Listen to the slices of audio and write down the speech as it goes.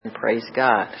Praise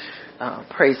God.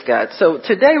 Praise God. So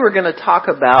today we're going to talk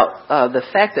about the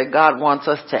fact that God wants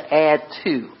us to add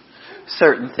to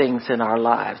certain things in our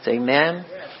lives. Amen.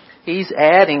 He's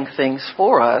adding things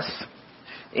for us,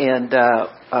 and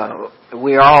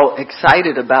we're all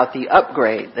excited about the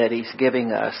upgrade that He's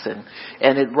giving us,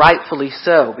 and it rightfully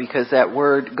so, because that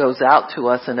word goes out to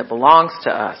us and it belongs to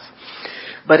us.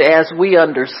 But as we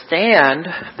understand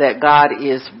that God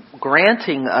is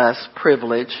granting us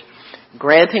privilege,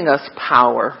 granting us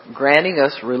power, granting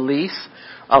us release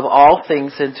of all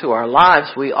things into our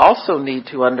lives, we also need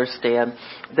to understand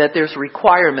that there's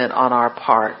requirement on our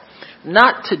part,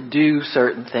 not to do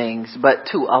certain things, but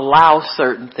to allow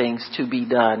certain things to be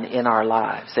done in our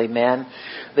lives. Amen.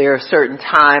 There are certain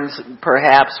times,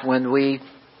 perhaps, when we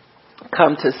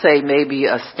come to say maybe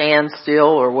a standstill,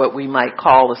 or what we might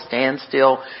call a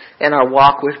standstill in our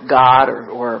walk with God,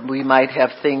 or we might have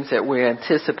things that we're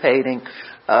anticipating,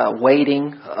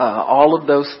 waiting, all of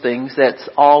those things. That's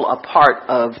all a part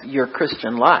of your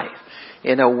Christian life.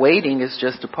 You know, waiting is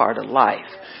just a part of life.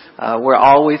 We're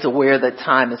always aware that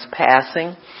time is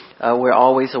passing. We're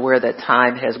always aware that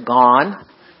time has gone.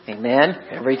 Amen.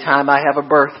 Every time I have a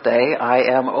birthday, I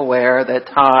am aware that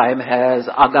time has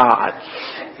gone.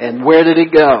 And where did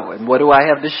it go? And what do I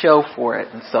have to show for it?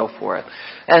 And so forth.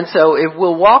 And so if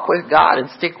we'll walk with God and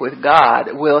stick with God,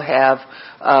 we'll have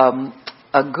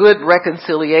a good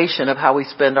reconciliation of how we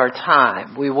spend our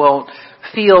time. We won't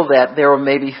feel that there were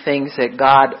maybe things that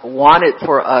God wanted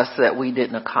for us that we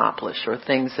didn't accomplish, or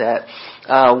things that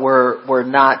were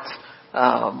not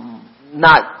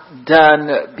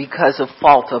done because of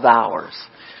fault of ours.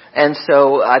 And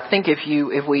so I think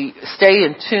if we stay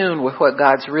in tune with what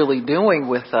God's really doing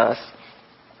with us,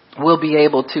 we'll be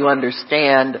able to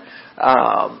understand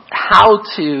how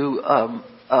to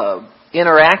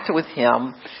interact with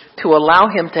Him, to allow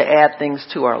Him to add things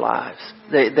to our lives.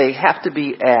 They have to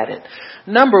be added.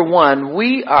 Number one,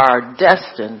 we are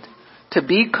destined to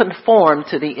be conformed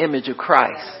to the image of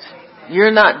Christ.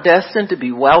 You're not destined to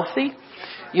be wealthy.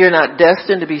 You're not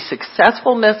destined to be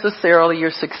successful necessarily.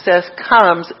 Your success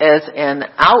comes as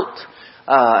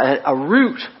a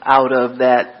root out of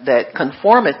that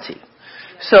conformity.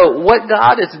 So what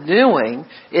God is doing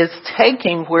is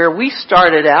taking where we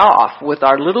started off with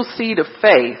our little seed of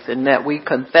faith, in that we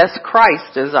confess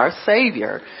Christ as our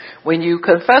Savior. When you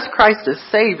confess Christ as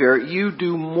Savior, you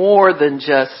do more than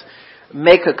just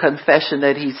make a confession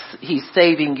that He's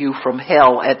saving you from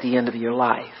hell at the end of your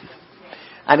life.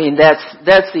 I mean, that's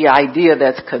the idea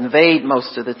that's conveyed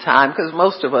most of the time, because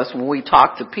most of us, when we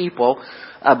talk to people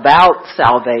about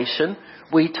salvation,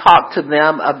 we talk to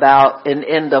them about an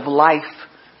end of life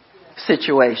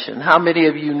situation. How many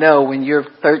of you know when you're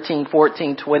 13,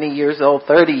 14, 20 years old,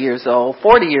 30 years old,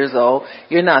 40 years old,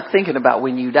 you're not thinking about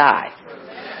when you die?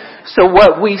 So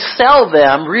what we sell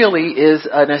them really is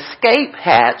an escape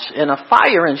hatch and a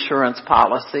fire insurance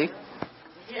policy,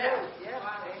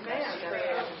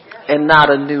 and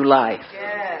not a new life.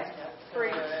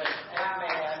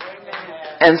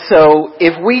 And so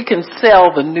if we can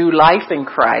sell the new life in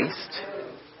Christ,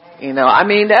 I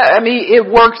mean, it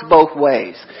works both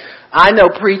ways. I know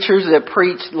preachers that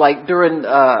preached like during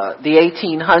the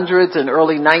 1800s and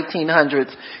early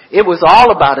 1900s. It was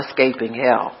all about escaping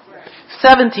hell.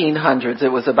 1700s, it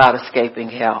was about escaping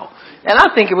hell. And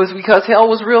I think it was because hell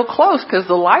was real close, because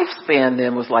the lifespan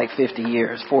then was like 50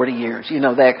 years, 40 years,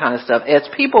 that kind of stuff. As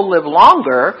people live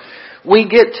longer, we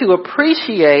get to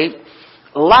appreciate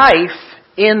life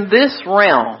in this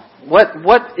realm.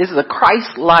 What is the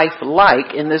Christ life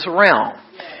like in this realm?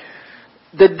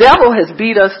 The devil has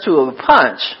beat us to a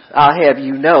punch, I'll have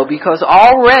you know, because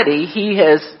already he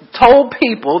has told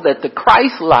people that the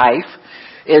Christ life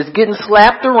is getting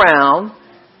slapped around.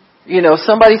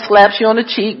 Somebody slaps you on the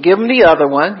cheek, give them the other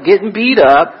one, getting beat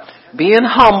up, being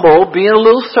humble, being a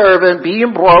little servant,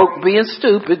 being broke, being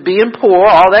stupid, being poor,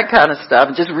 all that kind of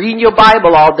stuff. Just reading your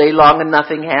Bible all day long and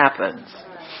nothing happens.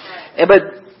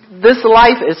 But this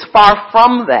life is far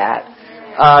from that.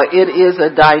 It is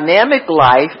a dynamic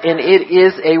life, and it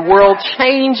is a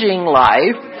world-changing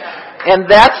life. And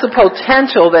that's the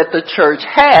potential that the church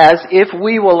has if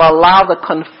we will allow the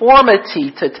conformity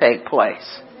to take place.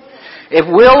 If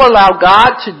we'll allow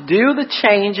God to do the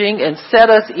changing and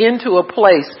set us into a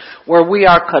place where we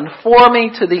are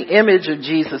conforming to the image of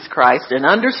Jesus Christ, and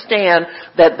understand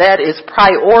that that is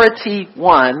priority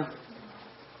one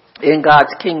in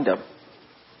God's kingdom.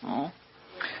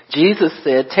 Jesus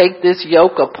said, "Take this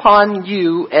yoke upon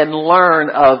you and learn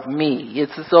of me."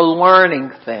 It's a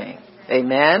learning thing.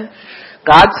 Amen.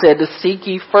 God said to seek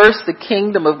ye first the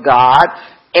kingdom of God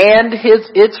and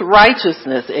its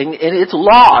righteousness and its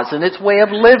laws and its way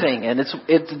of living and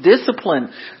its discipline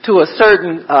to a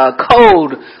certain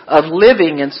code of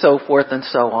living and so forth and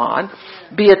so on.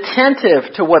 Be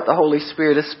attentive to what the Holy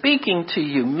Spirit is speaking to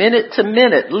you, minute to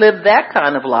minute. Live that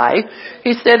kind of life.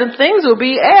 He said, and things will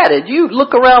be added. You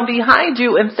look around behind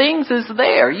you and things is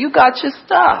there. You got your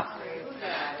stuff.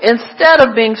 Instead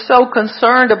of being so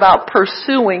concerned about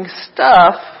pursuing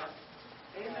stuff,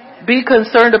 be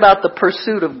concerned about the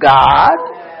pursuit of God.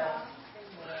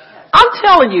 I'm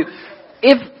telling you,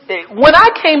 when I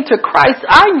came to Christ,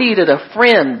 I needed a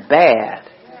friend bad.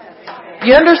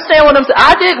 You understand what I'm saying?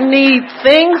 I didn't need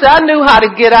things. I knew how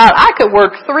to get out. I could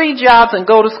work 3 jobs and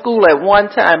go to school at one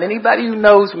time. Anybody who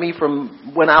knows me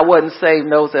from when I wasn't saved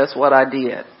knows that's what I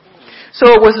did.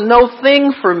 So it was no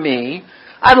thing for me.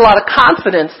 I had a lot of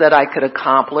confidence that I could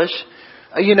accomplish,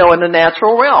 in the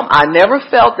natural realm. I never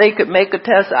felt they could make a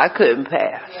test I couldn't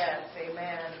pass. Yes,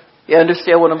 amen. You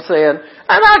understand what I'm saying?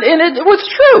 And it was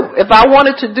true. If I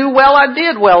wanted to do well, I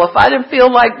did well. If I didn't feel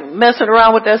like messing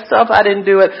around with that stuff, I didn't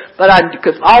do it. But I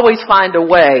could always find a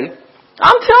way.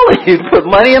 I'm telling you, put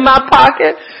money in my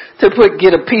pocket,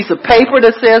 get a piece of paper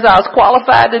that says I was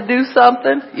qualified to do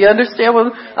something. You understand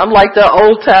what I'm like the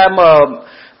old time,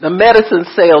 the medicine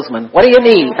salesman. What do you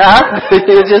need, huh?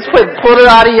 You just pull it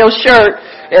out of your shirt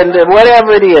and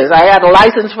whatever it is. I had a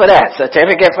license for that,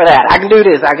 certificate for that. I can do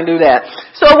this, I can do that.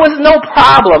 So it was no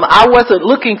problem. I wasn't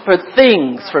looking for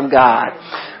things from God,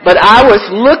 but I was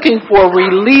looking for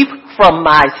relief from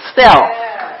myself.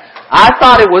 I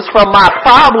thought it was from my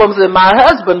problems and my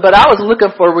husband, but I was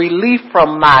looking for relief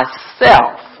from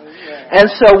myself. And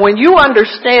so when you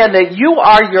understand that you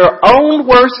are your own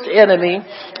worst enemy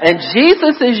and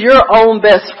Jesus is your own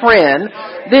best friend,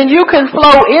 then you can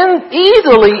flow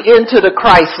easily into the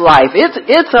Christ life.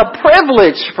 It's a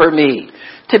privilege for me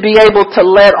to be able to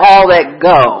let all that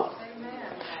go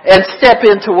and step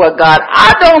into what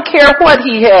I don't care what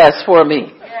He has for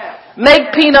me.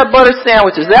 Make peanut butter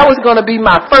sandwiches. That was going to be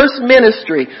my first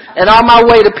ministry. And on my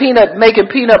way to making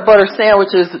peanut butter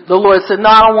sandwiches, the Lord said, no,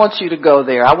 I don't want you to go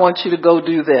there. I want you to go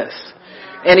do this.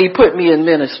 And He put me in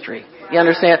ministry. You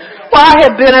understand? Well, I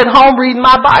had been at home reading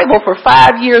my Bible for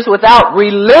 5 years without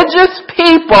religious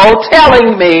people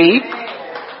telling me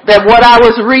that what I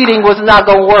was reading was not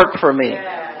going to work for me.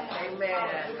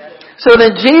 So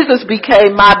then Jesus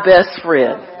became my best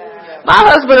friend. My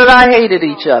husband and I hated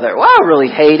each other. Well, I don't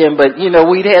really hate him, but,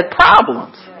 we'd had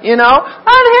problems. I didn't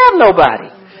have nobody.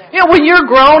 When you're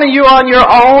grown and you're on your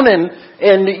own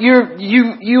and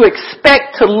you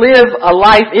expect to live a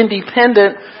life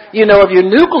independent, of your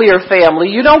nuclear family,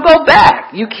 you don't go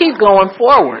back. You keep going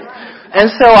forward.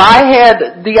 And so I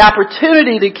had the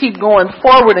opportunity to keep going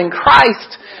forward in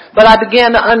Christ, but I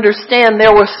began to understand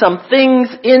there were some things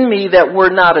in me that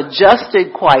were not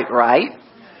adjusted quite right.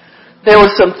 There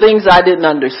were some things I didn't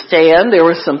understand. There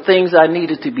were some things I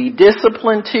needed to be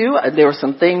disciplined to. There were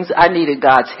some things I needed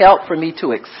God's help for me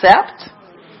to accept.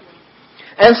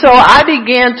 And so I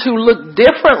began to look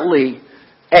differently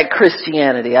at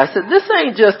Christianity. I said, this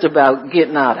ain't just about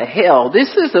getting out of hell.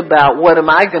 This is about what am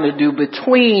I going to do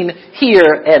between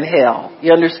here and hell.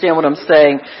 You understand what I'm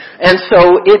saying? And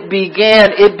so it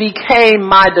became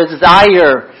my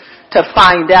desire to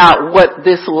find out what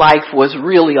this life was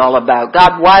really all about.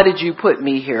 God, why did you put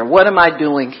me here? What am I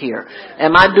doing here?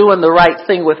 Am I doing the right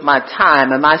thing with my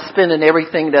time? Am I spending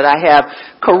everything that I have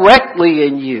correctly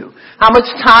in you? How much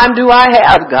time do I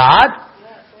have, God?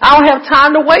 I don't have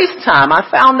time to waste time. I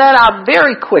found that out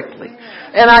very quickly.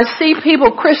 And I see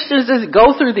people, Christians, just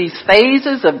go through these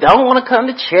phases of don't want to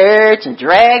come to church and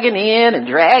dragging in and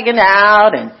dragging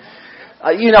out and,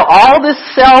 all this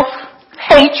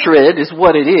self-hatred is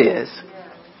what it is.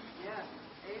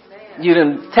 You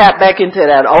done tap back into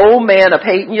that old man of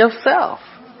hating yourself.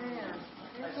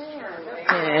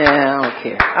 Yeah, I don't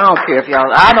care. I don't care if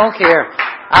y'all, I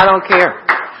don't care.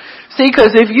 See,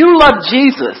 because if you love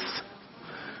Jesus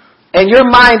and your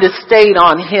mind is stayed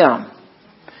on Him,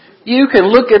 you can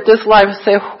look at this life and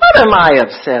say, what am I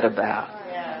upset about?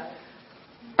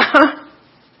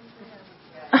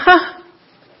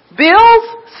 Bills?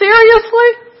 Seriously?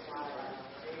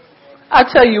 I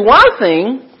tell you one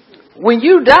thing, when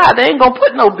you die, they ain't going to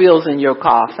put no bills in your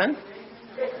coffin.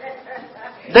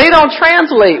 They don't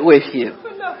translate with you.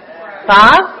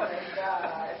 Huh?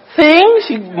 Things,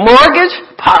 mortgage,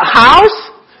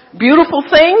 house, beautiful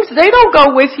things, they don't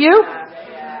go with you.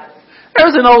 There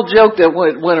was an old joke that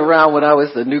went around when I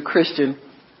was a new Christian.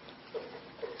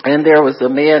 And there was a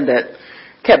man that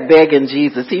kept begging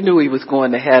Jesus. He knew he was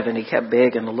going to heaven. He kept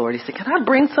begging the Lord. He said, can I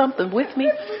bring something with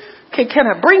me? Can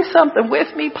I bring something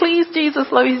with me? Please,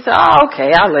 Jesus, love you. He said, oh,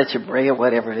 okay, I'll let you bring it,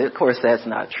 whatever it is. Of course, that's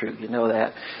not true. You know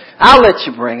that. I'll let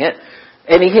you bring it.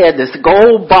 And he had this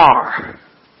gold bar.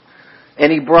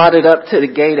 And he brought it up to the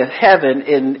gate of heaven,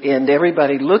 and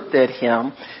everybody looked at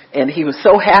him. And he was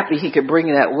so happy he could bring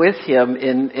that with him.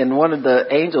 And one of the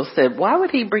angels said, why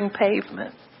would he bring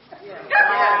pavement?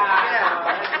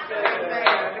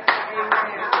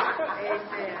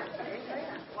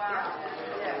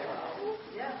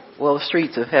 Well, the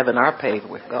streets of heaven are paved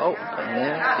with gold.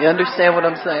 Yeah. You understand what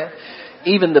I'm saying?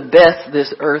 Even the best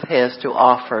this earth has to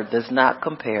offer does not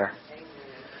compare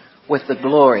with the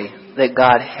glory that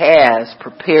God has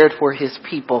prepared for his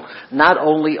people, not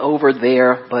only over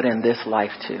there, but in this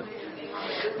life too.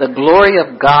 The glory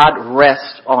of God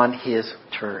rests on his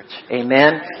church.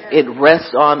 Amen. It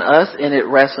rests on us, and it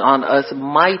rests on us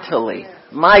mightily.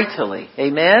 Mightily.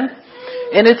 Amen.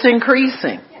 And it's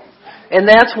increasing. And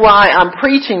that's why I'm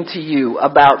preaching to you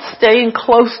about staying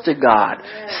close to God,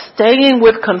 staying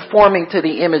with conforming to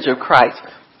the image of Christ.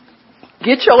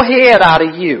 Get your head out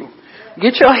of you.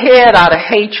 Get your head out of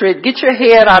hatred. Get your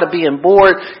head out of being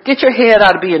bored. Get your head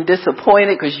out of being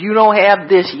disappointed because you don't have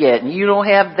this yet and you don't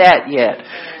have that yet.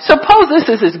 Suppose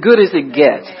this is as good as it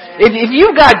gets. If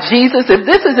you've got Jesus, if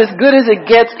this is as good as it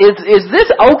gets, is this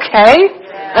okay?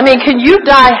 I mean, can you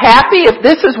die happy if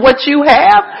this is what you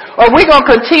have? Or are we going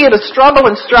to continue to struggle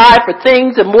and strive for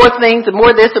things and more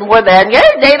this and more that? And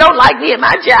yeah, they don't like me at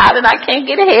my job and I can't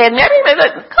get ahead.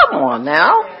 Come on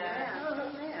now.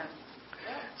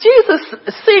 Jesus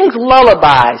sings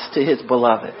lullabies to his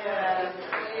beloved.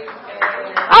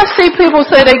 I see people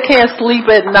say they can't sleep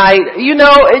at night,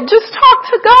 and just talk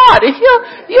to God. And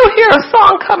you'll hear a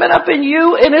song coming up in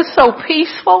you, and it's so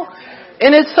peaceful,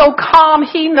 and it's so calm.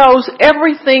 He knows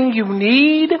everything you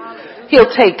need. He'll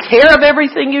take care of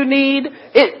everything you need.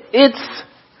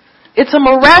 It's a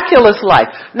miraculous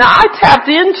life. Now, I tapped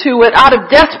into it out of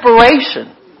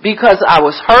desperation because I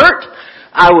was hurt,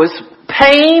 I was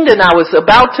pained, and I was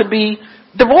about to be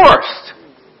divorced.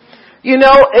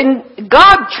 And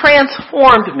God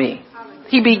transformed me.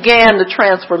 He began the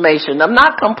transformation. I'm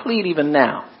not complete even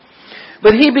now.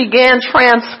 But he began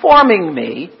transforming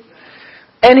me.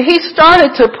 And he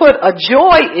started to put a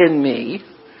joy in me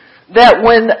that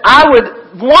when I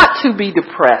would want to be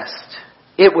depressed,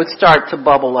 it would start to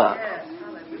bubble up.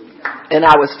 And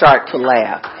I would start to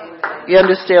laugh. You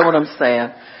understand what I'm saying?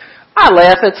 I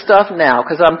laugh at stuff now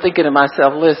because I'm thinking to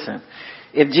myself, listen,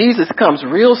 if Jesus comes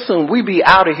real soon, we be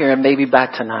out of here and maybe by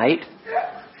tonight.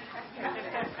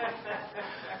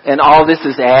 And all this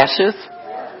is ashes.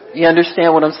 You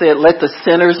understand what I'm saying? Let the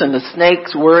sinners and the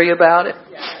snakes worry about it.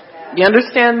 You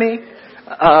understand me?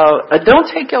 Don't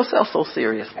take yourself so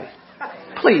seriously.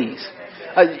 Please.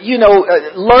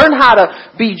 Learn how to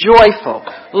be joyful.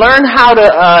 Learn how to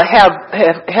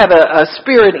have a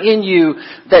spirit in you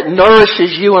that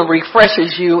nourishes you and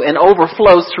refreshes you and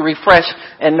overflows to refresh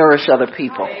and nourish other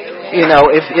people.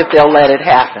 If they'll let it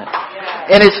happen.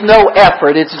 And it's no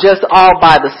effort. It's just all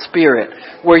by the Spirit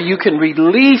where you can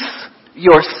release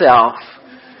yourself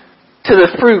to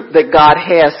the fruit that God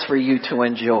has for you to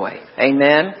enjoy.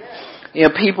 Amen.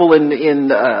 People in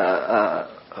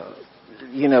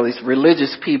these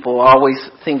religious people always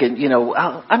thinking,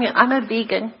 I'm a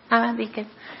vegan. I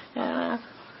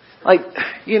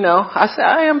say,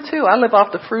 I am too. I live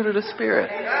off the fruit of the Spirit.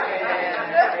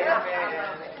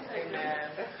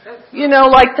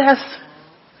 That's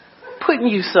putting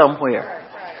you somewhere.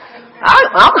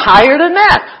 I'm higher than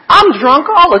that. I'm drunk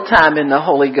all the time in the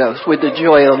Holy Ghost with the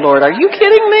joy of the Lord. Are you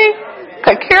kidding me?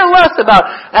 I care less about,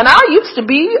 and I used to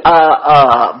be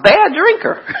a bad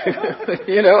drinker,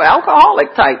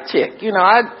 alcoholic type chick.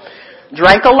 I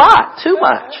drank a lot, too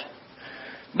much.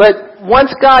 But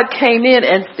once God came in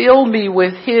and filled me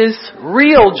with his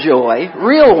real joy,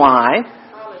 real wine,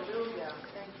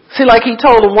 see, like he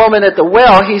told a woman at the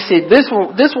well, he said, this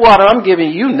water I'm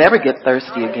giving you never get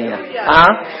thirsty again.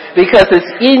 Because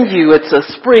it's in you, it's a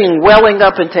spring welling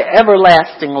up into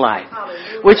everlasting life.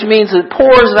 Which means it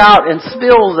pours out and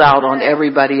spills out on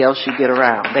everybody else you get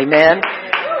around. Amen?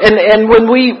 And when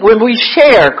we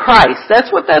share Christ,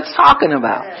 that's what that's talking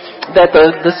about. That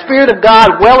the Spirit of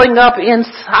God welling up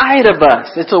inside of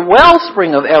us. It's a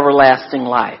wellspring of everlasting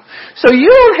life. So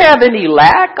you don't have any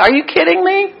lack. Are you kidding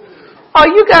me? All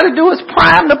you got to do is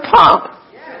prime the pump.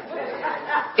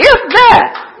 If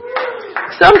that.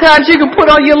 Sometimes you can put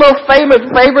on your little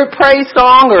favorite praise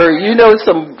song or,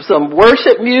 some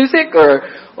worship music or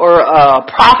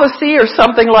prophecy or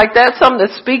something like that, something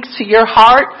that speaks to your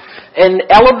heart and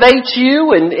elevates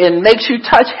you and makes you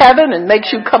touch heaven and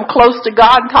makes you come close to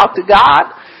God and talk to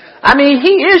God. I mean,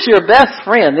 he is your best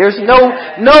friend. There's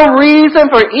no reason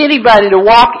for anybody to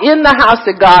walk in the house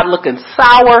of God looking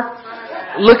sour,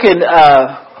 looking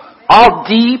all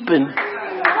deep and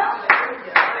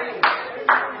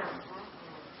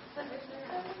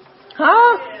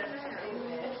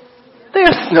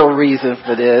there's no reason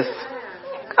for this.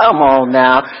 Come on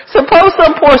now. Suppose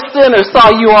some poor sinner saw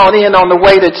you on the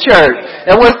way to church,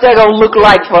 and what's that gonna look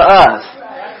like for us?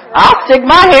 I'll stick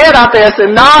my head out there and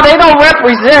say, nah, they don't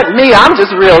represent me. I'm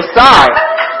just real sorry.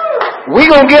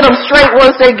 We gonna get them straight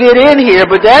once they get in here,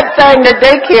 but that thing that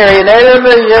they carry,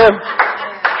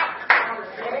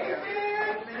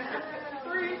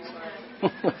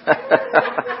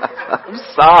 I'm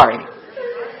sorry.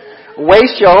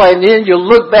 Waste and then you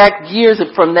look back years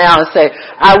from now and say,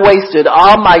 I wasted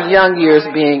all my young years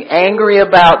being angry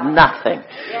about nothing.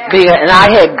 And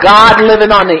I had God living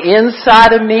on the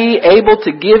inside of me, able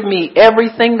to give me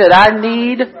everything that I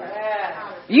need.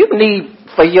 You need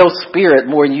for your spirit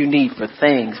more than you need for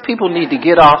things. People need to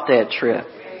get off that trip.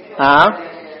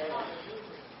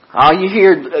 All you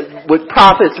hear with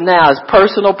prophets now is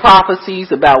personal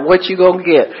prophecies about what you're going to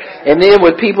get. And then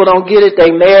when people don't get it, they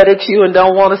mad at you and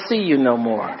don't want to see you no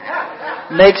more.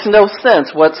 Makes no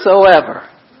sense whatsoever.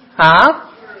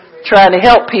 Trying to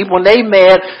help people and they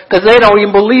mad because they don't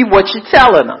even believe what you're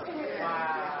telling them.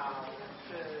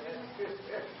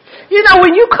 You know,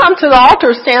 when you come to the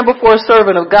altar, stand before a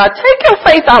servant of God, take your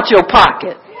faith out your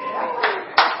pocket.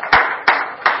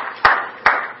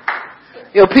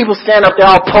 You know, people stand up there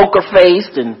all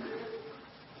poker-faced and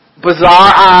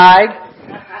bizarre-eyed.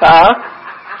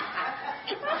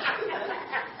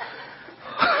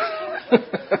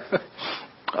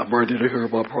 I'm ready to hear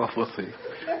about prophecy.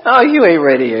 Oh, you ain't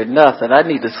ready to hear nothing. I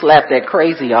need to slap that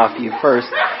crazy off you first.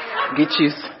 Get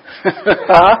you...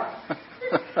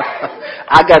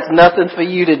 I got nothing for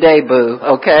you today, boo,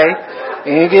 okay?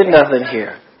 You ain't get nothing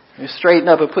here. You straighten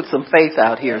up and put some faith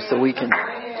out here so we can...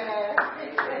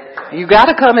 You got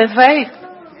to come in faith.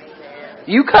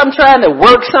 You come trying to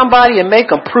work somebody and make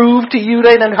them prove to you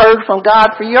they done heard from God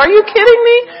for you. Are you kidding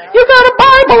me? You got a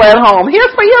Bible at home. Hear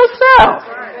for yourself.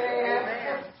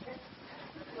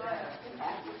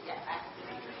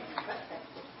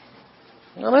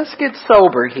 Now let's get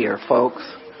sober here, folks.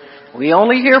 We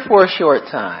only here for a short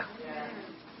time.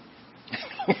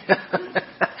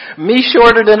 Me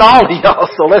shorter than all of y'all,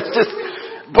 so let's just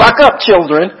buck up,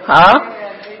 children,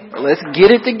 Let's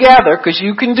get it together because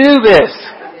you can do this.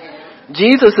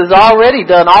 Jesus has already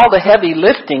done all the heavy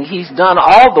lifting. He's done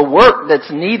all the work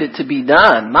that's needed to be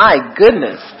done. My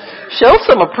goodness. Show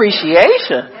some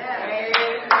appreciation.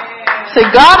 Say,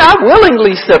 God, I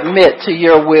willingly submit to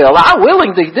your will.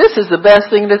 This is the best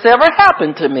thing that's ever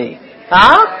happened to me.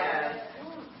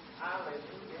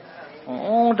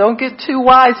 Oh, don't get too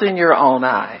wise in your own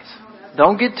eyes.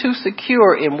 Don't get too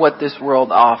secure in what this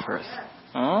world offers.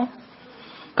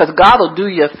 Because God will do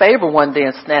you a favor one day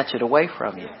and snatch it away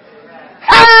from you.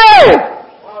 Hey!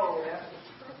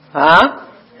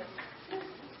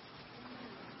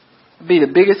 Be the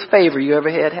biggest favor you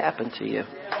ever had happen to you.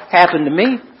 Happened to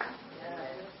me.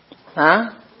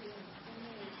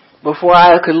 Before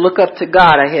I could look up to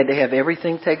God, I had to have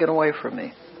everything taken away from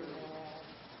me.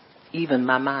 Even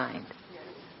my mind.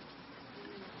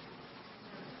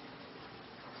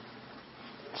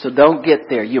 So don't get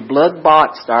there. You're blood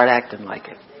bought, start acting like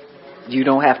it. You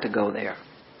don't have to go there.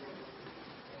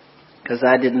 Because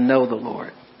I didn't know the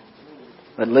Lord.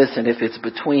 But listen, if it's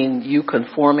between you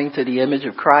conforming to the image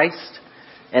of Christ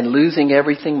and losing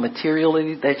everything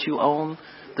materially that you own,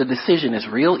 the decision is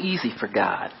real easy for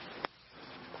God.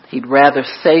 He'd rather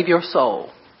save your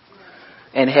soul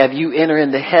and have you enter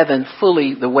into heaven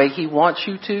fully the way He wants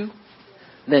you to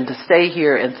than to stay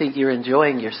here and think you're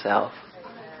enjoying yourself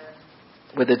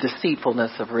with the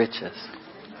deceitfulness of riches.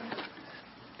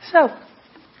 So,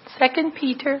 2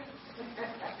 Peter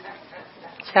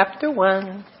chapter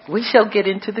 1. We shall get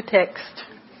into the text.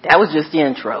 That was just the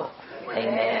intro.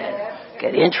 Amen.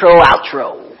 Get intro,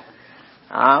 outro.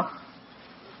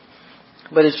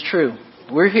 But it's true.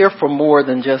 We're here for more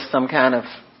than just some kind of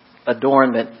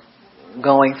adornment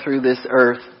going through this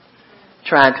earth,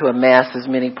 trying to amass as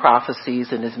many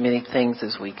prophecies and as many things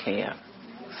as we can.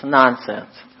 It's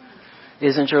nonsense.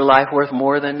 Isn't your life worth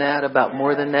more than that? About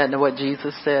more than that than what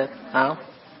Jesus said?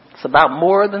 It's about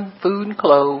more than food and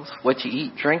clothes, what you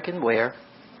eat, drink, and wear.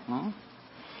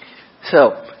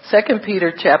 So, 2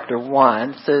 Peter chapter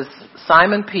 1 says,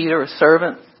 Simon Peter, a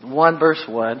servant, 1 verse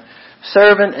 1,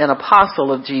 servant and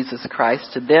apostle of Jesus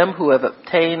Christ, to them who have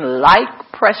obtained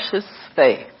like precious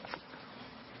faith.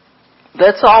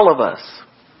 That's all of us.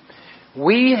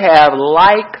 We have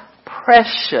like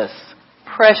precious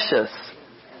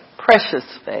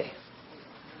precious faith.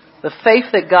 The faith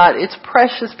that God, it's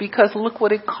precious because look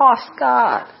what it cost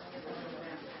God.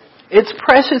 It's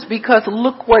precious because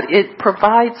look what it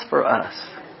provides for us.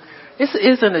 This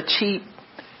isn't a cheap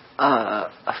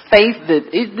faith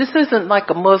this isn't like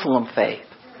a Muslim faith.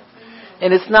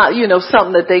 And it's not,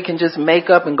 something that they can just make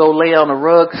up and go lay on a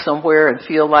rug somewhere and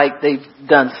feel like they've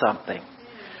done something.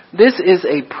 This is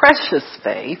a precious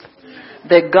faith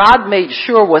that God made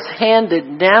sure was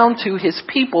handed down to his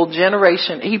people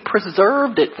generation. He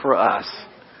preserved it for us.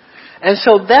 And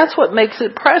so that's what makes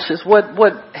it precious. What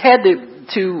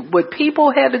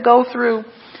people had to go through,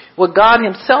 what God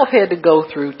himself had to go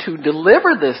through to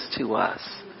deliver this to us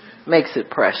makes it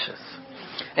precious.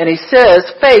 And he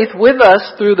says, faith with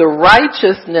us through the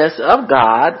righteousness of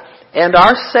God and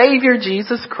our Savior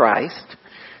Jesus Christ,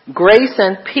 grace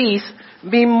and peace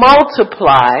be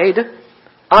multiplied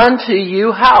unto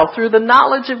you. How? Through the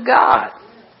knowledge of God.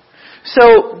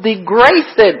 So the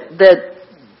grace that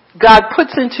God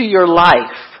puts into your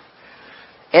life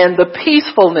and the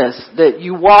peacefulness that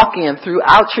you walk in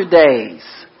throughout your days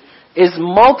is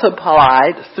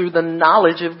multiplied through the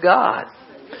knowledge of God.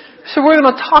 So we're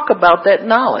going to talk about that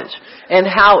knowledge and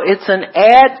how it's an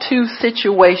add-to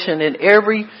situation in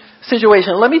every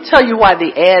situation. Let me tell you why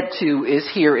the add-to is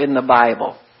here in the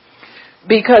Bible.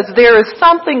 Because there is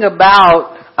something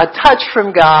about a touch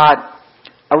from God,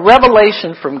 a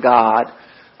revelation from God,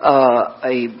 God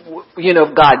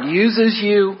uses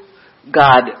you,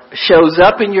 God shows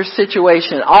up in your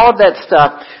situation, all of that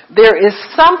stuff. There is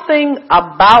something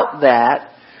about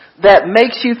that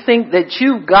makes you think that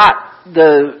you've got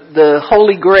the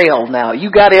Holy Grail now.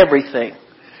 You got everything.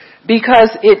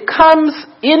 Because it comes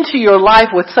into your life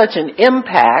with such an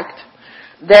impact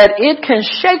that it can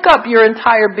shake up your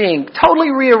entire being, totally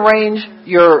rearrange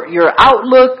your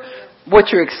outlook, what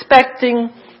you're expecting.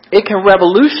 It can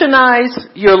revolutionize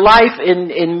your life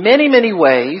in many, many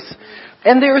ways.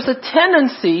 And there's a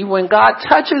tendency when God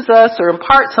touches us or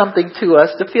imparts something to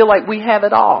us to feel like we have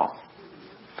it all.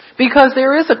 Because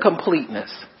there is a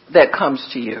completeness that comes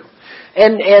to you.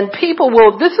 And people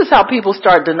this is how people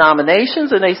start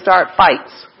denominations and they start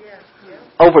fights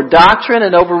over doctrine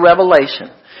and over revelation.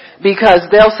 Because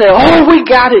they'll say, oh, we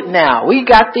got it now. We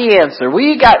got the answer.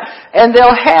 And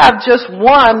they'll have just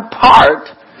one part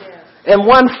and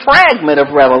one fragment of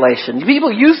revelation.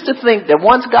 People used to think that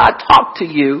once God talked to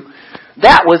you,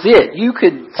 that was it. You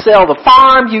could sell the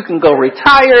farm, you can go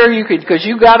retire, because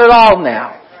you got it all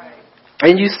now.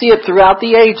 And you see it throughout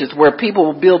the ages where people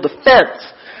will build a fence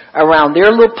around their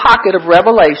little pocket of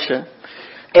revelation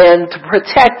and to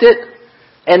protect it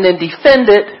and then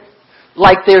defend it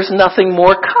like there's nothing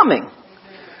more coming.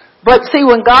 But see,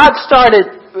 when God started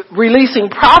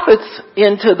releasing prophets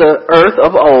into the earth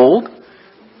of old,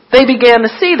 they began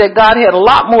to see that God had a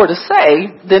lot more to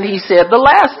say than he said the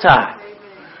last time.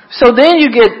 So then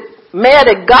you get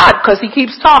mad at God because he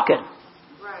keeps talking.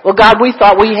 Well, God, we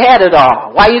thought we had it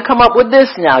all. Why you come up with this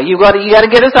now? You got to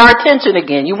get us our attention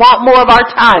again. You want more of our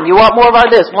time. You want more of our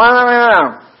this.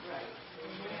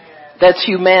 That's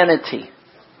humanity.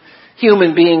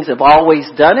 Human beings have always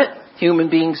done it. Human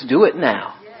beings do it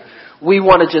now. We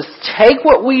want to just take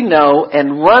what we know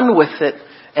and run with it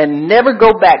and never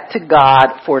go back to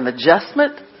God for an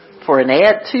adjustment, for an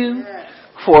add to,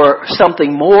 for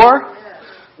something more.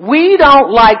 We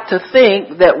don't like to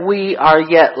think that we are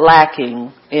yet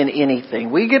lacking in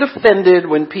anything. We get offended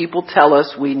when people tell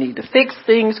us we need to fix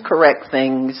things, correct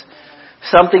things,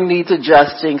 something needs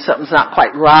adjusting, something's not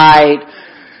quite right.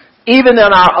 Even in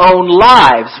our own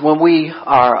lives, when we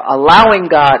are allowing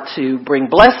God to bring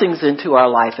blessings into our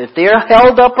life, if they're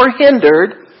held up or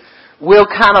hindered, we'll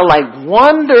kind of like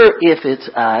wonder if it's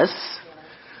us,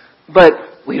 but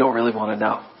we don't really want to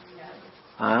know.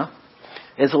 Huh?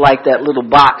 It's like that little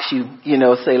box you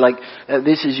say like,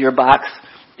 this is your box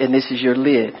and this is your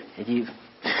lid. And you...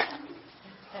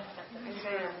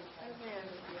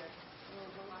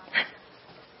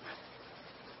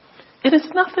 It is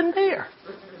nothing there.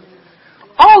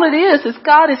 All it is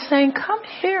God is saying, come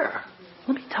here.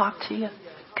 Let me talk to you.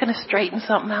 Can I straighten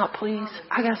something out, please?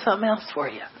 I got something else for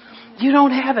you. You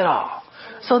don't have it all.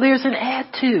 So there's an add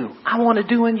to I want to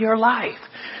do in your life.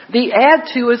 The add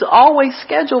to is always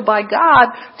scheduled by God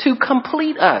to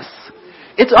complete us.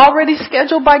 It's already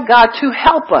scheduled by God to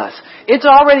help us. It's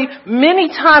already, many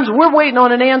times we're waiting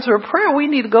on an answer of prayer. We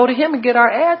need to go to him and get our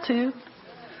add to.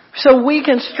 So we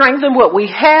can strengthen what we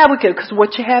have, because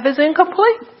what you have is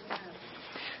incomplete.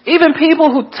 Even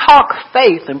people who talk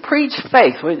faith and preach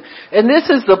faith, and this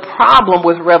is the problem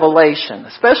with revelation,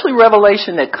 especially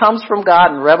revelation that comes from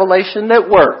God and revelation that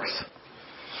works.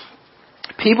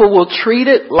 People will treat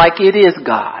it like it is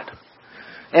God.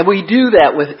 And we do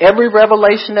that with every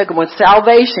revelation that when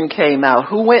salvation came out,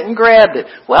 who went and grabbed it?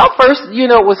 Well, first,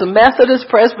 it was the Methodists,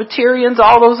 Presbyterians,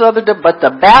 all those other, but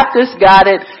the Baptists got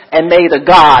it and made a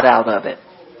God out of it.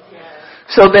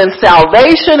 So then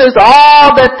salvation is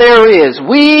all that there is.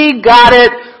 We got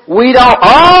it. We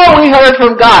heard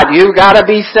from God. You gotta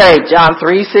be saved. John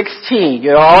 3:16.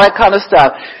 All that kind of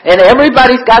stuff. And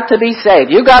everybody's got to be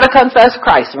saved. You gotta confess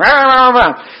Christ.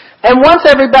 And once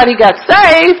everybody got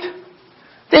saved,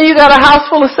 then you got a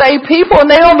house full of saved people and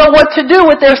they don't know what to do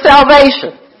with their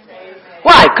salvation.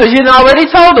 Why? Because you already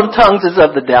told them tongues is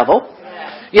of the devil.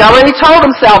 You already told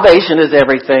them salvation is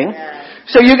everything.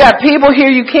 So you got people here,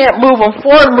 you can't move them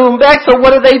forward, move them back, so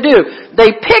what do?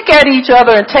 They pick at each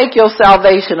other and take your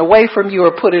salvation away from you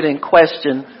or put it in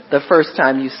question the first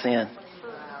time you sin.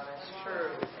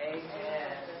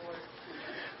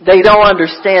 They don't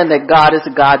understand that God is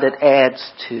a God that adds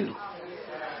to.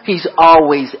 He's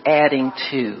always adding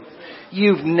to.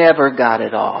 You've never got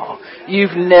it all.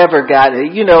 You've never got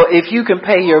it. If you can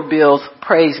pay your bills,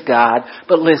 praise God.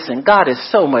 But listen, God is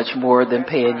so much more than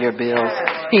paying your bills.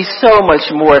 He's so much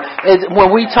more.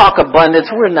 When we talk abundance,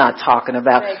 we're not talking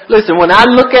about. Listen, when I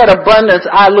look at abundance,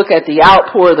 I look at the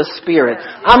outpour of the Spirit.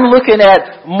 I'm looking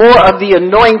at more of the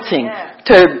anointing.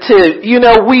 The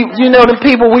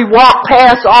people we walk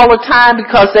past all the time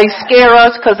because they scare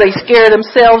us, because they scare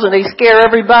themselves and they scare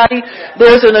everybody.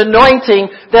 There's an anointing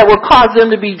that will cause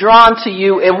them to be drawn to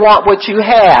you and want what you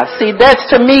have. See,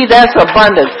 to me, that's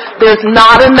abundance. There's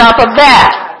not enough of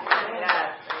that.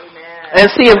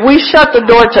 And see, if we shut the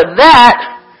door to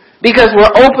that, because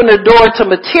we're open the door to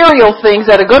material things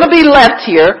that are going to be left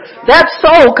here, that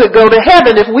soul could go to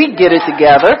heaven if we get it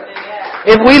together.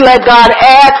 If we let God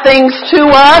add things to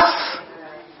us.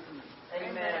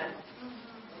 Amen.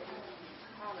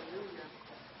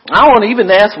 I won't even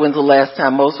ask when's the last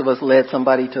time most of us led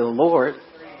somebody to the Lord.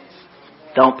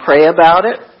 Don't pray about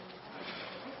it.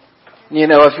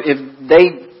 If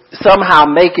they somehow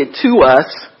make it to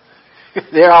us,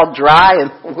 they're all dry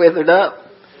and withered up,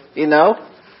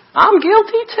 I'm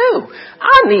guilty too.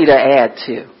 I need to add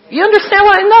to. You understand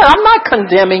what I'm not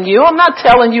condemning you. I'm not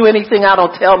telling you anything I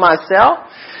don't tell myself.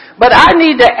 But I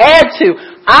need to add to.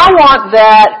 I want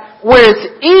that where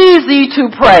it's easy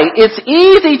to pray. It's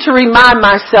easy to remind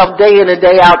myself day in and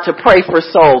day out to pray for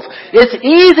souls. It's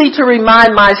easy to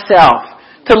remind myself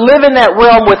to live in that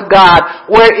realm with God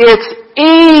where it's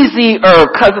easier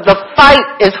because the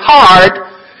fight is hard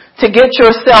to get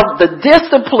yourself the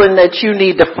discipline that you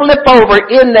need to flip over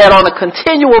in that on a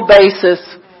continual basis.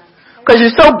 Because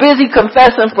you're so busy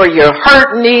confessing for your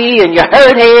hurt knee and your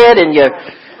hurt head and your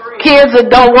kids that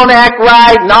don't want to act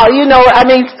right. No,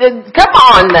 come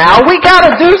on now. We got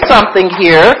to do something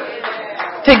here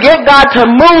to get God to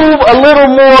move a little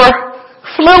more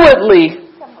fluidly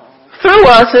through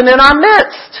us and in our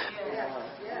midst.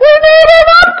 We need an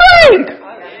upgrade.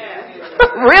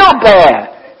 Real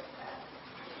bad.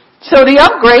 So the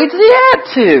upgrade's the add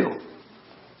to.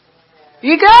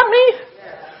 You got me?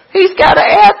 He's got to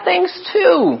add things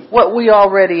to what we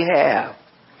already have.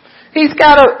 He's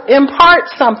got to impart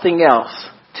something else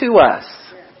to us.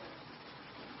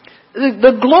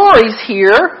 The glory's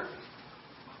here.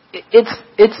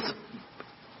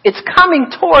 It's coming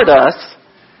toward us.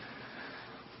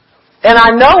 And I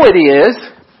know it is.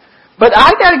 But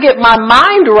I got to get my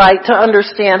mind right to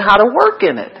understand how to work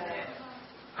in it.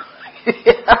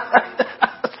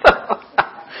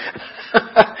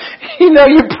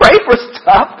 You pray for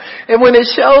stuff, and when it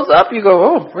shows up, you go,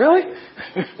 oh, really?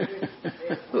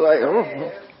 Like,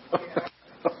 oh.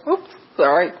 Oops,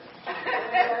 sorry.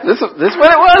 This what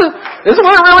it was? This is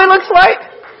what it really looks like?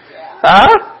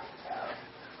 Huh?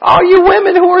 All you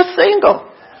women who are single,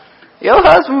 your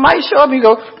husband might show up and you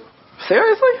go,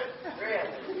 seriously?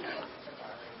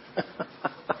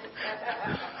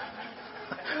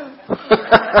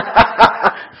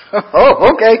 Oh,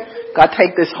 okay. Got to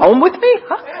take this home with me?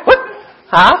 Huh? What?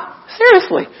 Huh?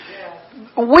 Seriously.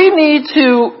 We need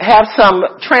to have some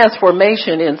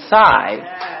transformation inside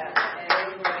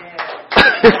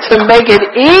to make it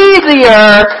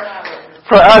easier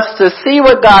for us to see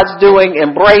what God's doing,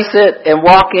 embrace it, and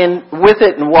walk in with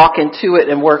it and walk into it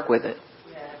and work with it.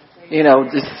 You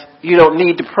don't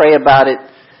need to pray about it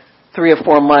 3 or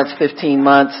 4 months, 15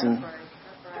 months, and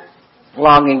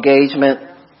long engagement.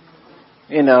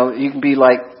 You can be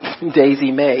like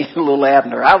Daisy May, Little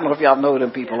Abner. I don't know if y'all know who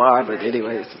them people are, but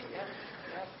anyways.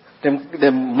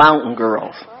 Them mountain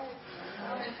girls.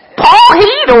 Paul,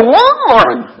 he the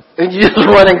one. And you just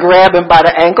run and grab him by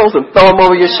the ankles and throw him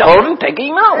over your shoulder and take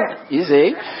him out. You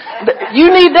see? You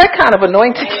need that kind of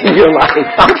anointing in your life.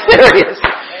 I'm serious.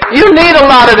 You need a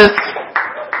lot of this.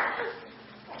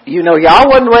 You know, y'all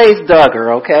wasn't raised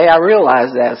Duggar, okay? I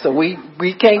realize that. So we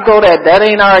can't go that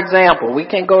ain't our example. We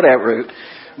can't go that route.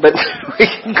 But we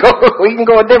can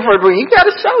go a different route. You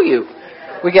gotta show you.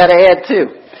 We gotta add too.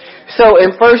 So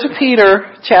in 1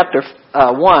 Peter chapter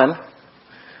 1,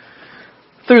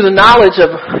 through the knowledge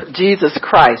of Jesus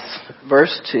Christ,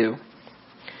 verse 2.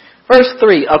 Verse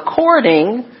 3,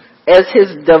 according as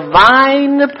his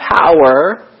divine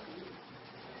power,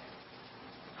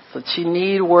 but you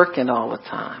need working all the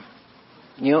time.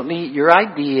 You don't need your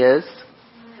ideas,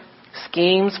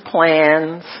 schemes,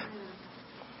 plans,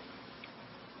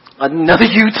 another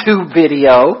YouTube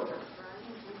video.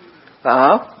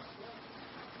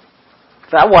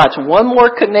 If I watch one more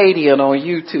Canadian on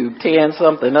YouTube tearing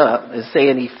something up and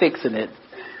saying he's fixing it.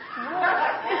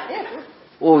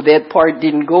 Oh, that part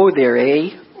didn't go there, eh?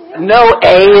 No,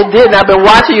 it didn't. I've been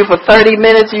watching you for 30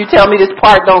 minutes and you tell me this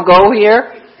part don't go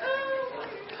here?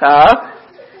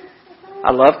 I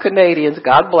love Canadians.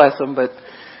 God bless them, but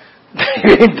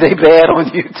they bad on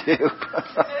YouTube.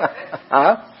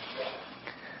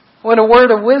 When a word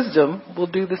of wisdom will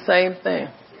do the same thing.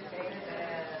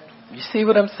 You see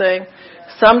what I'm saying?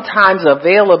 Sometimes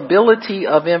availability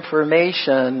of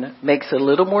information makes it a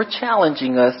little more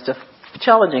challenging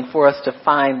for us to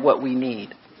find what we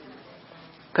need.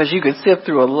 Because you can sift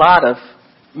through a lot of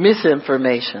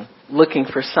misinformation looking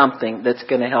for something that's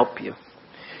going to help you.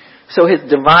 So his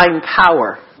divine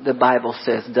power, the Bible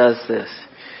says, does this.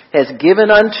 Has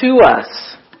given unto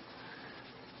us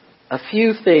a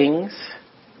few things.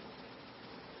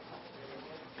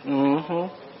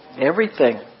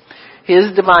 Everything.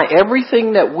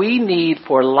 Everything that we need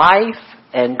for life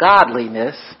and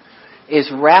godliness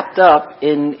is wrapped up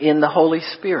in the Holy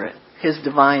Spirit, his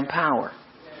divine power.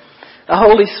 The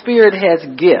Holy Spirit has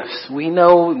gifts. We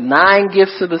know 9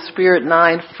 gifts of the Spirit,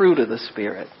 9 fruit of the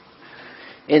Spirit.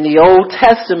 In the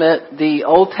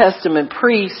Old Testament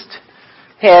priest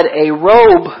had a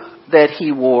robe that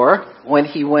he wore when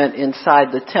he went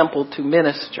inside the temple to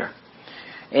minister.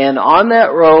 And on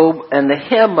that robe and the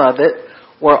hem of it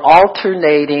were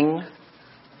alternating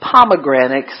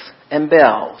pomegranates and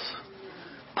bells.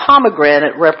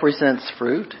 Pomegranate represents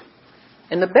fruit,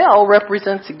 and the bell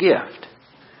represents a gift.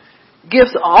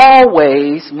 Gifts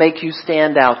always make you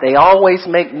stand out. They always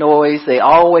make noise. They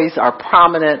always are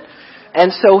prominent.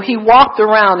 And so he walked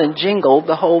around and jingled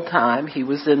the whole time he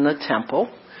was in the temple.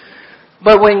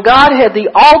 But when God had the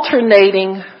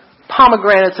alternating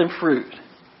pomegranates and fruit,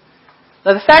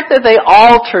 now the fact that they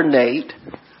alternate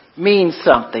means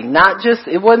something.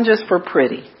 It wasn't just for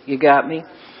pretty. You got me?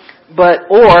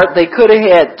 Or they could have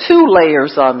had 2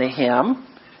 layers on the hem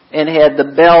and had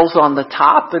the bells on the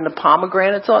top and the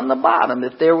pomegranates on the bottom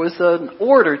if there was an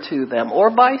order to them, or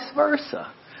vice versa.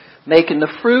 Making the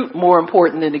fruit more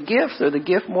important than the gifts, or the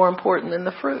gift more important than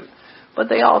the fruit. But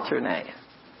they alternate.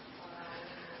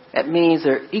 That means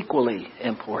they're equally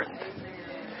important.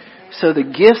 So the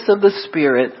gifts of the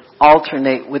Spirit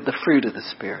alternate with the fruit of the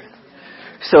Spirit.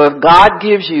 So if God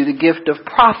gives you the gift of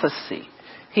prophecy,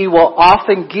 he will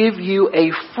often give you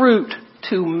a fruit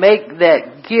to make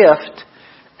that gift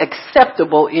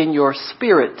acceptable in your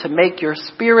spirit, to make your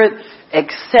spirit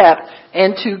accept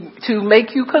and to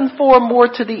make you conform more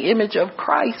to the image of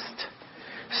Christ,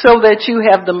 so that you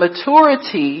have the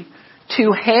maturity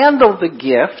to handle the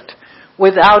gift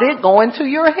without it going to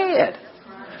your head.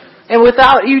 And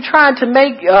without you trying to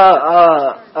make,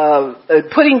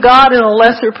 putting God in a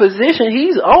lesser position,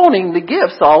 he's owning the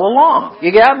gifts all along.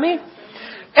 You got me?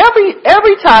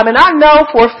 Every time, and I know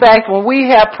for a fact when we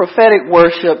have prophetic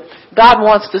worship, God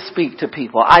wants to speak to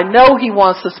people. I know he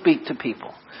wants to speak to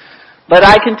people. But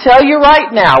I can tell you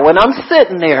right now, when I'm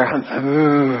sitting there,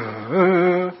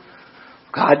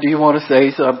 God, do you want to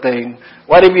say something?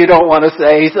 What if you don't want to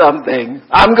say something?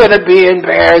 I'm going to be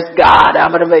embarrassed, God.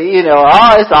 I'm going to be,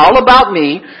 it's all about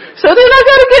me. So then I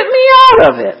got to get me out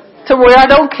of it to where I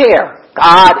don't care.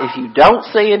 God, if you don't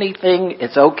say anything,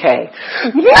 it's okay.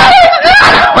 No,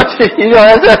 I'm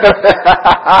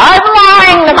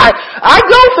lying. I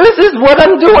go through, this is what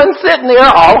I'm doing sitting there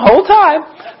all the whole time.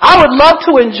 I would love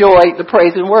to enjoy the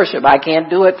praise and worship. I can't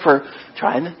do it for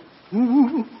trying to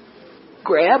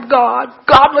grab God.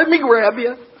 God, let me grab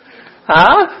you.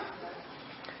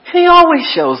 He always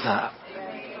shows up.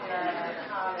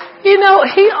 He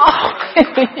always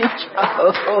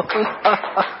shows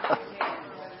up.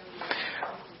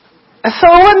 So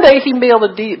one day he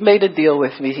made a deal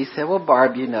with me. He said, well,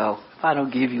 Barb, if I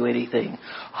don't give you anything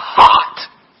hot,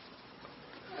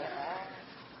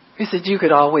 he said, you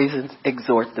could always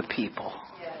exhort the people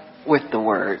with the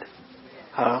word.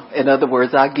 In other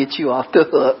words, I'll get you off the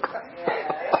hook.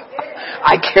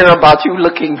 I care about you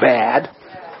looking bad.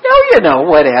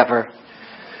 whatever.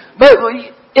 But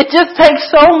it just takes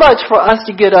so much for us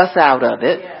to get us out of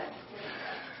it.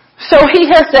 So he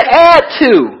has to add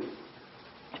to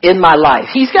in my life.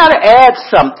 He's got to add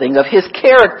something of his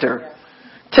character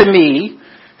to me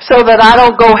so that I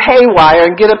don't go haywire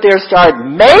and get up there and start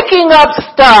making up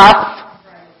stuff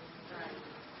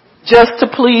just to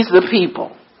please the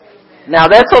people. Now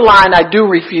that's a line I do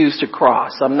refuse to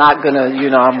cross. I'm not going to,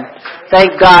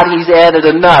 thank God he's added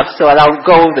enough so I don't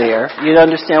go there. You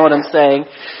understand what I'm saying?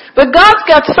 But God's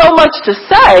got so much to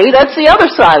say, that's the other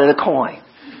side of the coin.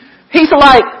 He's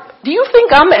like, do you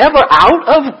think I'm ever out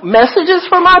of messages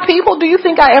for my people? Do you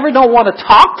think I ever don't want to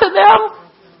talk to them?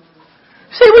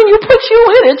 See, when you put you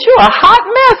in it, you're a hot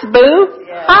mess, boo.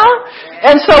 Huh?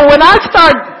 And so when I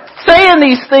start saying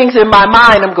these things in my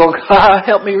mind, I'm going, God,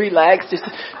 help me relax. Just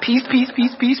peace, peace,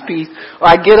 peace, peace, peace. Or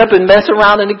I get up and mess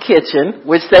around in the kitchen,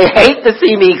 which they hate to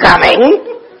see me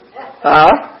coming.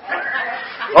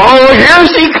 Oh, here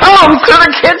she comes to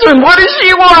the kitchen. What does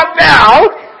she want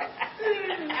now?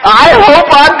 I hope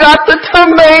I've got the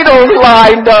tomatoes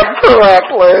lined up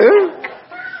correctly.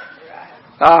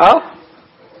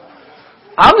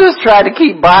 I'm just trying to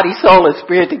keep body, soul, and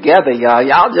spirit together, y'all.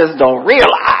 Y'all just don't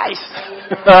realize.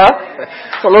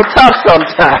 It's a little tough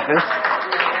sometimes.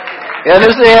 You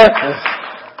understand?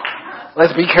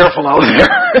 Let's be careful out there.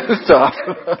 It's tough.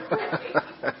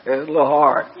 It's a little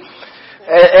hard.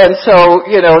 And so,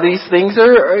 these things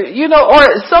are, or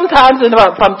sometimes if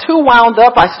I'm too wound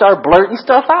up, I start blurting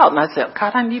stuff out. And I say,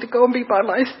 God, I need to go and be by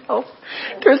myself.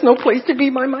 There's no place to be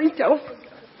by myself.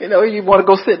 You want to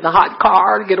go sit in a hot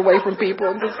car and get away from people.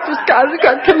 And just God,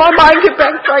 can my mind get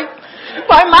back right?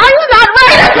 My mind's not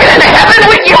right. I've been in heaven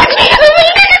with you.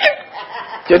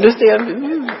 Do you understand?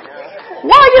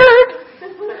 Wired.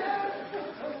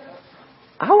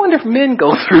 I wonder if men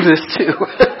go through this too.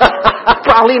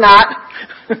 Probably not.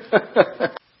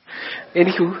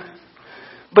 Anywho.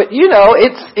 But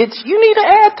it's you need to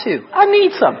add to. I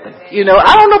need something.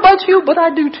 I don't know about you, but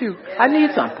I do too. I need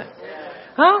something.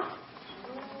 Huh?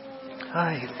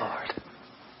 Hi, Lord.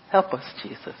 Help us,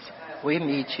 Jesus. We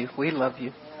need you. We love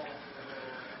you.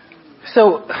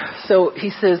 So he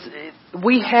says,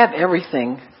 we have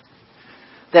everything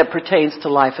that pertains to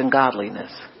life and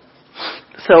godliness.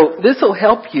 So this will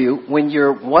help you when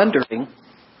you're wondering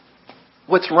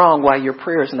what's wrong, why your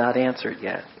prayer is not answered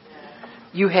yet.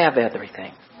 You have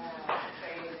everything.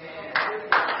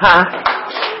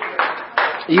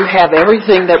 You have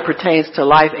everything that pertains to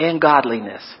life and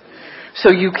godliness. So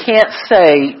you can't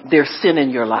say there's sin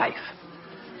in your life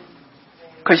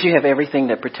because you have everything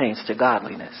that pertains to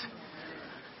godliness.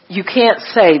 You can't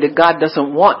say that God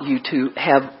doesn't want you to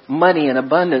have money in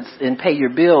abundance and pay your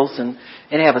bills and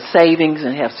have a savings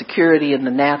and have security in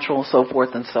the natural, so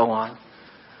forth and so on,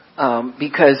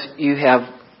 because you have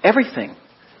everything.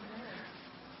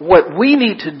 What we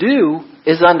need to do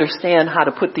is understand how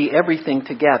to put the everything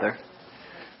together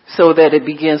so that it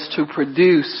begins to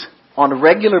produce on a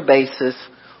regular basis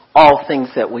all things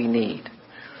that we need.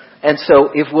 And so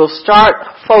if we'll start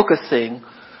focusing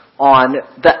on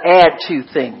the add to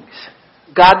things.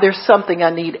 God, there's something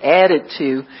I need added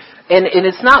to. And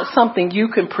it's not something you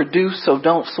can produce, so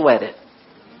don't sweat it.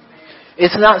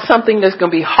 It's not something that's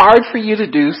going to be hard for you to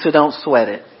do, so don't sweat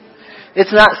it.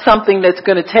 It's not something that's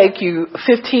going to take you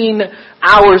 15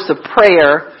 hours of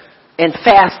prayer and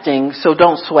fasting, so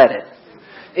don't sweat it.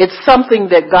 It's something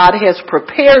that God has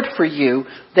prepared for you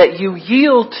that you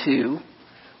yield to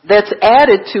that's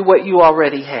added to what you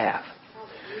already have.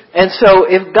 And so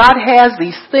if God has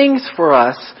these things for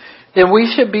us, then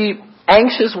we should be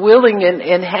anxious, willing,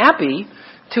 and happy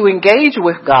to engage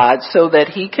with God so that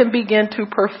He can begin to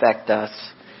perfect us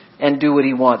and do what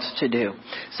He wants to do.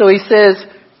 So He says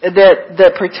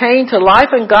that pertain to life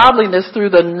and godliness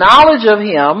through the knowledge of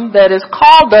Him that has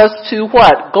called us to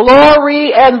what?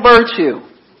 Glory and virtue.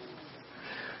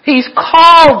 He's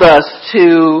called us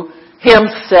to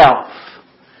Himself.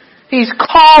 He's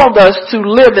called us to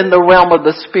live in the realm of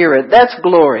the Spirit. That's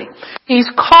glory. He's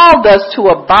called us to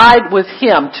abide with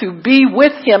Him, to be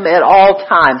with Him at all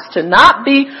times, to not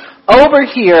be over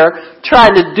here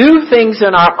trying to do things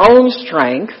in our own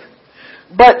strength,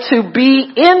 but to be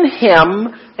in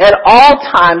Him at all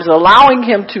times, allowing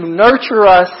Him to nurture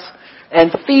us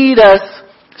and feed us,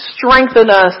 strengthen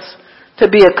us, to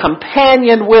be a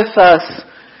companion with us,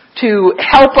 to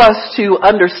help us to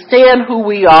understand who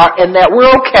we are and that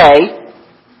we're okay.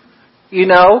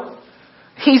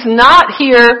 He's not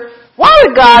here. Why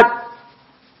would God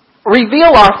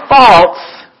reveal our faults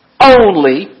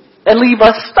only and leave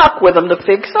us stuck with them to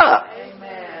fix up?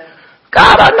 Amen.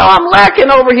 God, I know I'm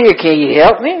lacking over here. Can you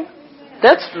help me?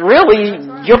 That's really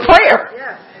your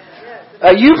prayer.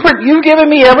 You've given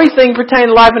me everything pertaining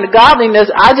to life and to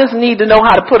godliness. I just need to know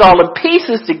how to put all the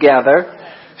pieces together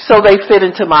so they fit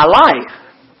into my life.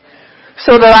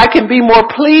 So that I can be more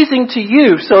pleasing to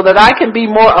you. So that I can be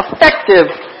more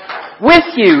effective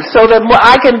with you. So that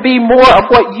I can be more of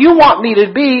what you want me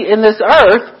to be in this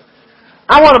earth.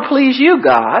 I want to please you,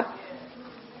 God.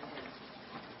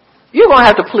 You're going to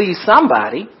have to please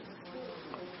somebody.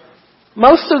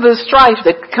 Most of the strife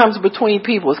that comes between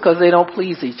people is because they don't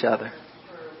please each other.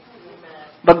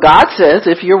 But God says,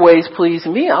 if your ways please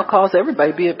me, I'll cause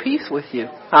everybody to be at peace with you.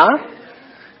 Huh?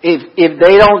 If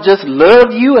they don't just love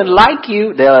you and like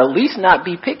you, they'll at least not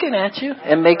be picking at you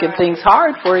and making things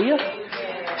hard for you.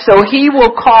 So he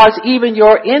will cause even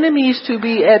your enemies to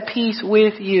be at peace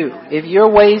with you if your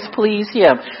ways please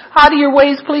him. How do your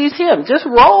ways please him? Just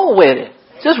roll with it.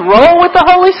 Just roll with the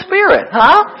Holy Spirit,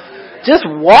 huh? Just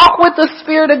walk with the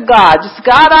Spirit of God. Just,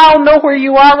 God, I don't know where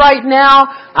you are right now.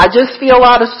 I just feel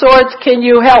out of sorts. Can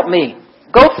you help me?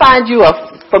 Go find you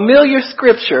a familiar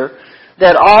scripture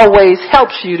that always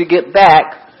helps you to get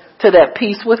back to that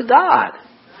peace with God.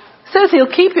 It says he'll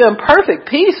keep you in perfect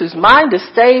peace whose mind is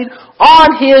stayed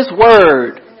on his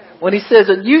word. When he says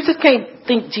that you just can't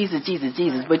think Jesus, Jesus,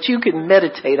 Jesus, but you can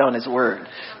meditate on his word.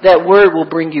 That word will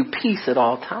bring you peace at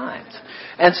all times.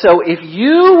 And so if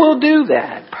you will do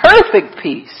that, perfect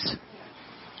peace.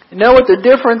 You know what the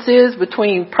difference is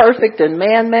between perfect and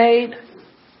man-made?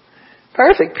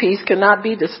 Perfect peace cannot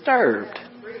be disturbed.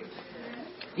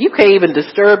 You can't even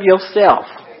disturb yourself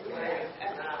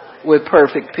with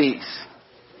perfect peace.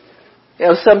 You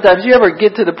know, sometimes you ever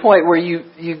get to the point where you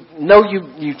know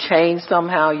you changed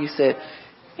somehow. You said,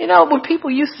 you know, when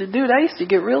people used to do that, I used to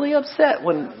get really upset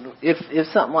if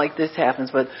something like this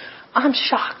happens, but I'm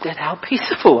shocked at how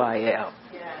peaceful I am.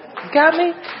 You got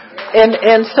me?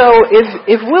 And so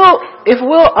if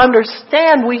we'll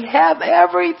understand we have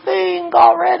everything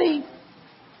already.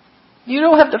 You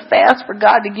don't have to fast for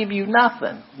God to give you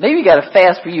nothing. Maybe you got to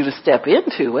fast for you to step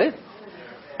into it,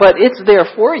 but it's there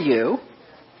for you.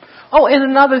 Oh, and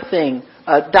another thing,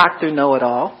 Dr.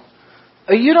 Know-It-All,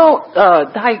 you don't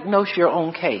diagnose your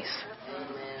own case.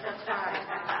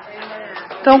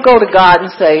 Don't go to God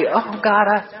and say, oh God,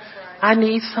 I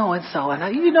need so-and-so,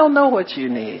 and you don't know what you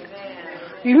need.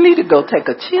 You need to go take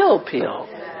a chill pill,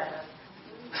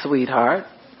 sweetheart.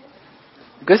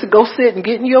 Just go sit and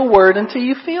get in your word until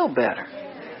you feel better.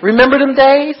 Remember them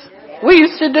days? We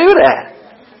used to do that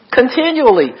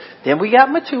continually. Then we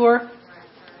got mature.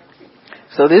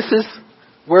 So this is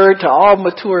word to all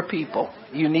mature people.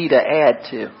 You need to add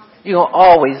to. You don't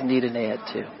always need an add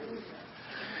to.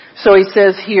 So he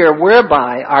says here,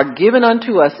 whereby are given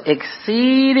unto us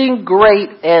exceeding great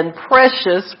and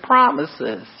precious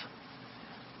promises.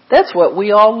 That's what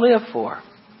we all live for,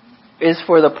 is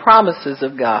for the promises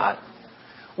of God.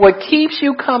 What keeps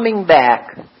you coming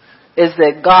back is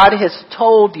that God has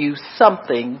told you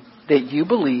something that you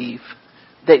believe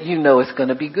that you know is going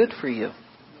to be good for you.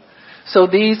 So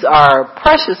these are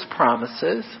precious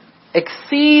promises,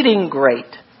 exceeding great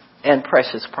and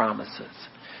precious promises.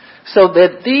 So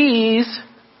that these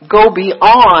go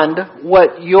beyond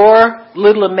what your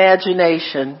little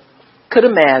imagination could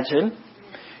imagine,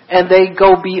 and they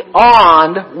go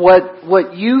beyond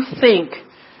what you think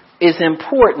is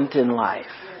important in life.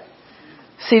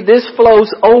 See, this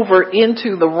flows over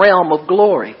into the realm of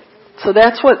glory. So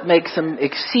that's what makes them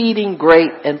exceeding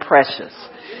great and precious.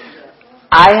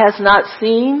 Eye has not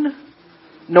seen,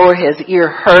 nor has ear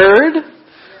heard,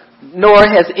 nor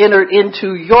has entered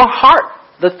into your heart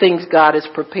the things God has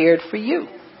prepared for you.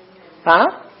 Huh?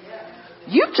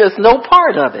 You just know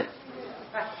part of it.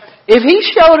 If he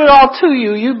showed it all to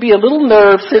you, you'd be a little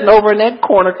nerve sitting over in that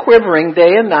corner quivering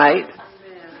day and night.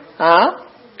 Huh?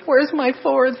 Where's my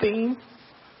Thorazine?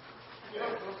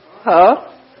 Huh?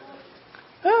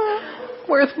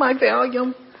 Where's my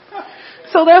Valium?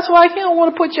 So that's why he don't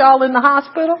want to put y'all in the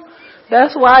hospital.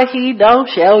 That's why he don't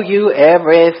show you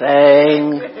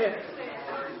everything.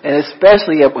 And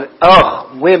especially,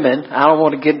 women. I don't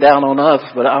want to get down on us,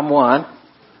 but I'm one.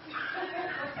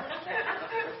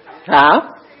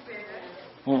 Huh?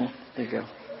 There you go.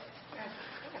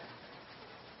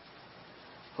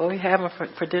 What are we having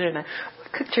for dinner now?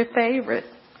 What cooked your favorite?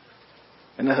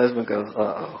 And the husband goes,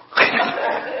 uh-oh.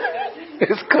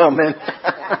 It's coming.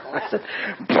 I said,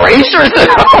 brace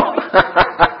yourself.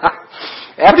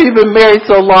 After you've been married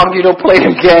so long, you don't play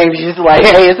them games. You're just like,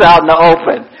 hey, it's out in the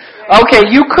open. Okay,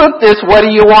 you cook this. What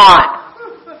do you want?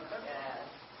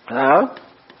 Huh?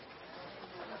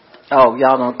 Oh,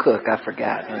 y'all don't cook. I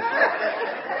forgot.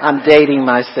 I'm dating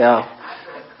myself.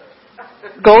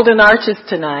 Golden Arches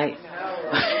tonight.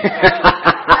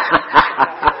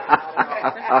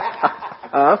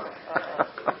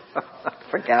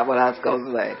 forgot what I was going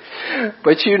to say.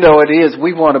 But you know it is.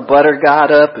 We want to butter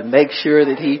God up and make sure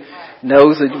that He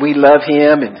knows that we love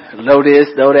Him and know this,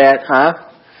 know that, huh?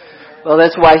 Well,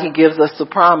 that's why He gives us the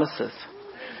promises.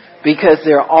 Because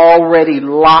they're already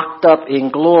locked up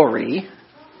in glory.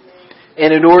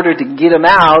 And in order to get them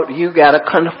out, you got to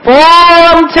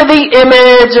conform to the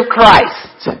image of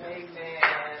Christ.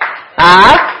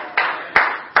 Huh?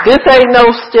 This ain't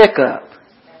no stick up.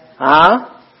 Huh?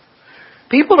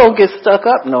 People don't get stuck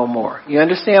up no more. You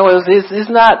understand what it is? It's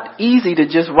not easy to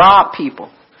just rob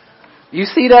people. You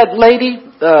see that lady?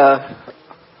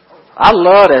 I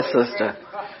love that sister.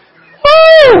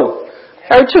 Woo!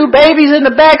 Her 2 babies in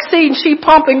the back seat and she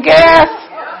pumping gas.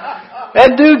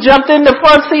 That dude jumped in the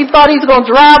front seat, thought he was going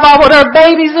to drive out with her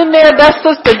babies in there. That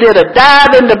sister did a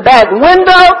dive in the back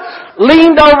window,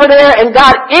 leaned over there and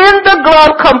got in the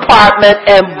glove compartment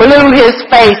and blew his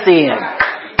face in.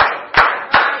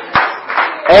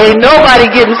 Ain't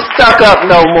nobody getting stuck up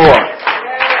no more.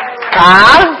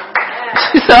 Huh?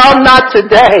 She said, oh, not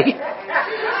today.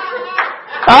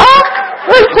 Huh?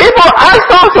 People, I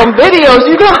saw some videos.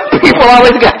 You know, people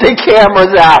always got their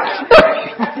cameras out.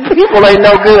 People ain't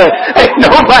no good. Ain't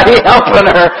nobody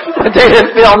helping her, but they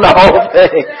didn't film the whole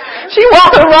thing. She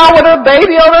walking around with her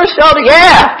baby on her shoulder.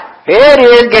 Yeah, here it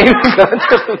is. Gave the gun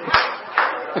to them.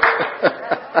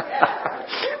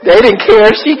 They didn't care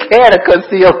if she had a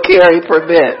concealed carry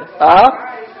permit. Huh?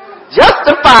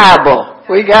 Justifiable.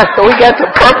 We got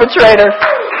the perpetrator.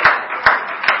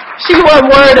 She wasn't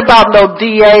worried about no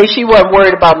DA. She wasn't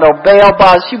worried about no bail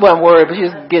bonds. She wasn't worried, but she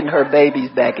was getting her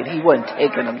babies back, and he wasn't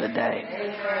taking them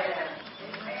today.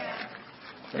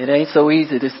 It ain't so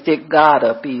easy to stick God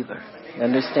up either. You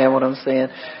understand what I'm saying?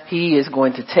 He is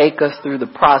going to take us through the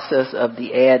process of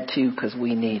the add to because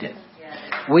we need it.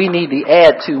 We need the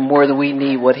add to more than we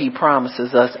need what He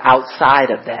promises us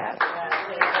outside of that.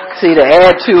 See, the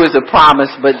add to is a promise,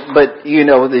 but you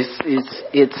know,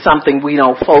 it's something we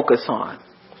don't focus on.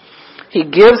 He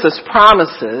gives us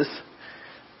promises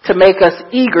to make us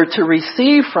eager to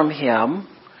receive from Him,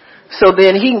 so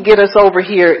then He can get us over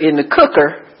here in the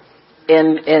cooker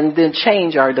and then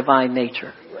change our divine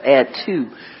nature, add to,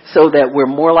 so that we're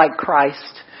more like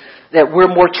Christ, that we're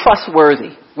more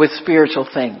trustworthy with spiritual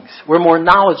things. We're more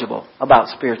knowledgeable about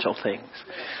spiritual things.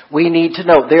 We need to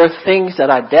know. There are things that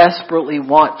I desperately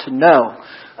want to know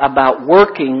about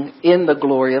working in the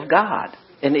glory of God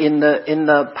and in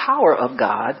the power of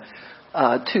God.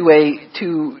 I'm going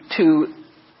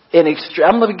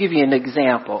to give you an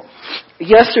example.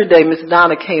 Yesterday, Miss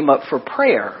Donna came up for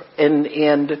prayer,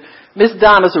 and Miss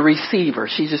Donna's a receiver.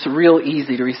 She's just real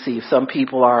easy to receive. Some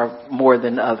people are more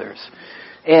than others.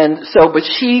 And so, but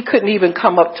she couldn't even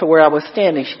come up to where I was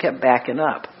standing. She kept backing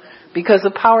up because the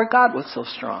power of God was so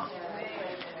strong.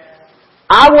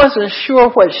 I wasn't sure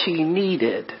what she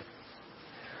needed.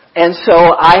 And so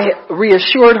I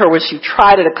reassured her when she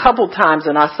tried it a couple times,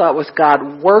 and I saw it was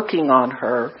God working on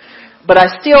her. But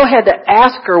I still had to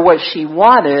ask her what she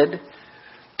wanted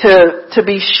to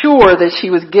be sure that she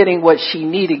was getting what she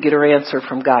needed, get her answer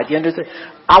from God. You understand?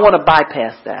 I want to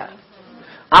bypass that.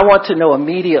 I want to know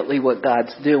immediately what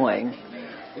God's doing.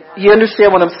 You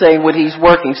understand what I'm saying when He's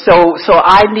working. So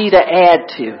I need to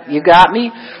add to. You got me?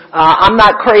 I'm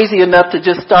not crazy enough to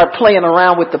just start playing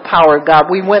around with the power of God.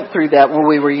 We went through that when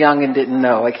we were young and didn't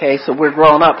know, okay? So we're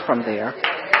grown up from there.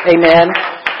 Amen?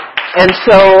 And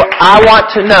so I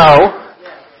want to know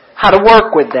how to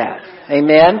work with that.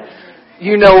 Amen?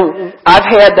 You know, I've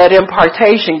had that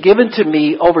impartation given to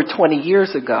me over 20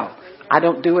 years ago. I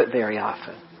don't do it very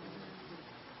often.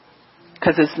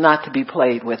 Because it's not to be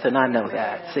played with, and I know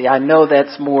that. See, I know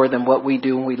that's more than what we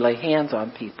do when we lay hands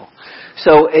on people.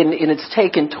 So, and it's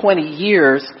taken 20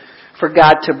 years for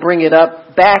God to bring it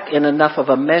up back in enough of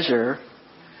a measure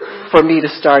for me to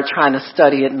start trying to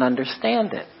study it and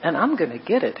understand it. And I'm going to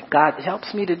get it. God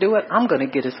helps me to do it. I'm going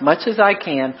to get as much as I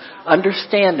can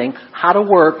understanding how to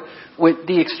work with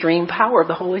the extreme power of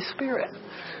the Holy Spirit.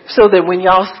 So that when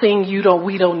y'all sing,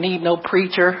 we don't need no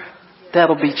preacher,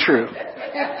 that'll be true.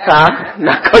 Huh?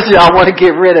 Not because y'all want to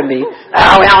get rid of me.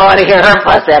 Oh, we don't want to hear her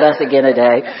fuss at us again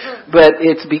today. But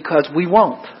it's because we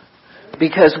won't.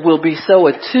 Because we'll be so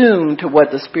attuned to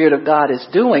what the Spirit of God is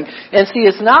doing. And see,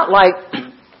 it's not like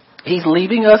He's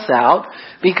leaving us out,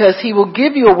 because He will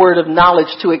give you a word of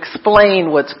knowledge to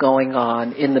explain what's going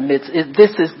on in the midst.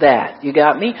 This is that. You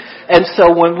got me? And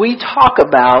so when we talk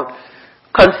about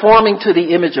conforming to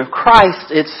the image of Christ,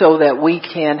 it's so that we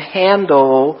can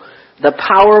handle the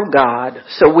power of God,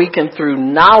 so we can, through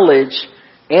knowledge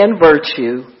and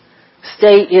virtue,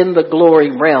 stay in the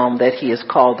glory realm that He has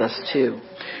called us to.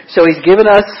 So he's given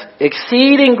us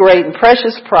exceeding great and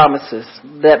precious promises,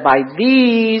 that by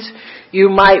these you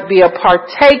might be a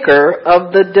partaker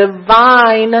of the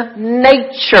divine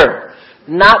nature.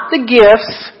 Not the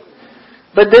gifts,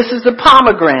 but this is the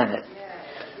pomegranate.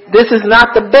 This is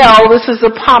not the bell, this is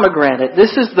the pomegranate.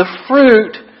 This is the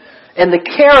fruit and the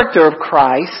character of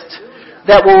Christ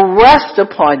that will rest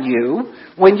upon you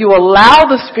when you allow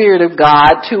the Spirit of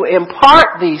God to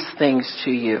impart these things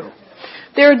to you.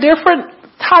 There are different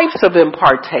types of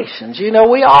impartations. You know,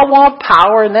 we all want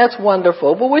power, and that's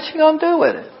wonderful, but what you going to do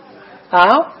with it?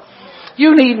 Huh?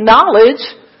 You need knowledge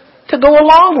to go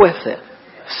along with it.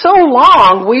 So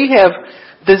long we have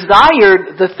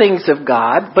desired the things of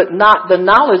God, but not the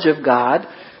knowledge of God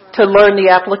to learn the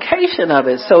application of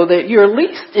it, so that you're at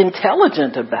least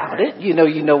intelligent about it. You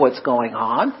know what's going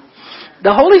on.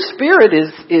 The Holy Spirit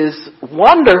is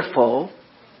wonderful,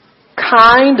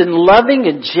 kind and loving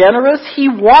and generous. He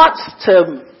wants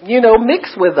to,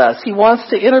 mix with us. He wants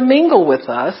to intermingle with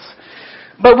us.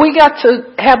 But we got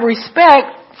to have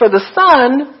respect for the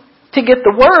Son to get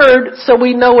the Word so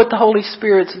we know what the Holy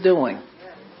Spirit's doing.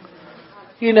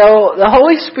 The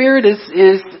Holy Spirit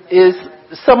is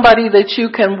somebody that you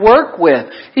can work with.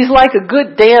 He's like a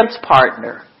good dance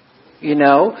partner,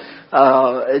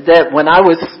 that when I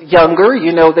was younger,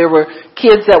 there were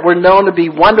kids that were known to be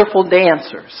wonderful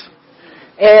dancers.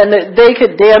 And they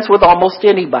could dance with almost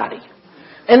anybody.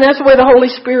 And that's where the Holy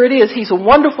Spirit is. He's a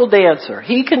wonderful dancer.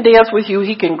 He can dance with you.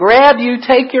 He can grab you,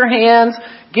 take your hands,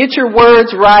 get your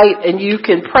words right, and you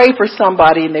can pray for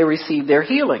somebody and they receive their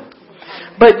healing.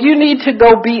 But you need to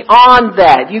go beyond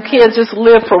that. You can't just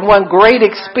live from one great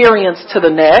experience to the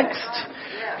next.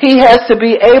 He has to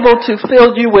be able to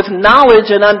fill you with knowledge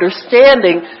and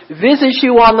understanding, visit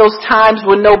you on those times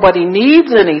when nobody needs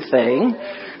anything,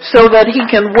 so that he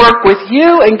can work with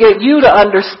you and get you to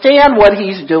understand what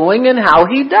he's doing and how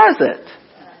he does it.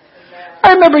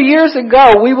 I remember years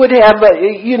ago we would have,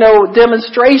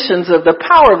 demonstrations of the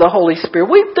power of the Holy Spirit.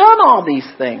 We've done all these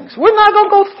things. We're not going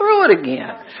to go through it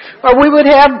again. Or we would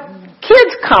have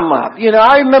kids come up.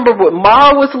 I remember when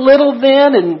Mara was little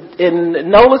then and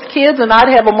Nola's kids, and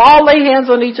I'd have them all lay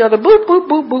hands on each other. Boop, boop,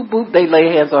 boop, boop, boop. They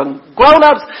lay hands on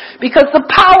grown-ups because the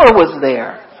power was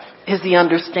there. Is the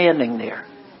understanding there?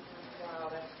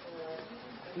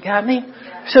 Got me?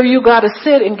 So you got to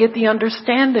sit and get the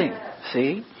understanding.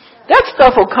 See? That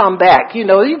stuff will come back. You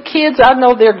kids, I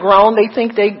know they're grown. They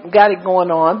think they got it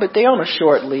going on, but they're on a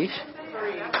short leash.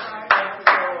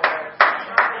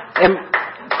 And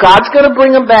God's going to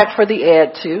bring them back for the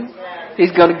add to.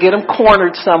 He's going to get them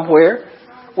cornered somewhere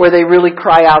where they really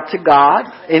cry out to God,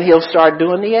 and he'll start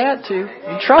doing the add to.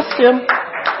 You trust him.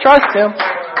 Trust him.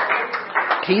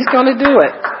 He's going to do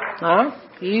it. Huh?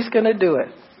 He's going to do it.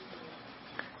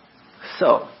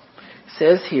 So, it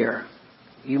says here,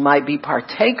 you might be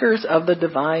partakers of the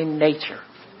divine nature.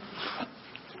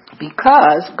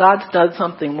 Because God's done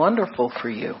something wonderful for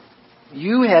you.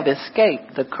 You have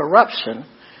escaped the corruption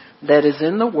that is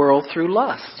in the world through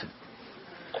lust.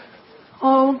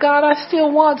 Oh, God, I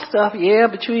still want stuff. Yeah,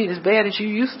 but you ain't as bad as you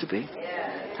used to be.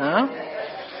 Huh?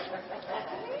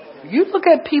 You look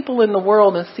at people in the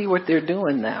world and see what they're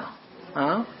doing now.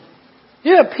 Huh?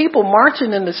 You have people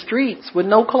marching in the streets with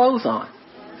no clothes on.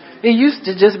 It used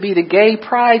to just be the gay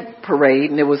pride parade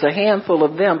and there was a handful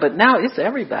of them, but now it's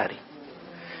everybody.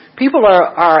 People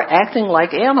are acting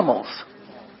like animals.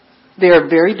 They're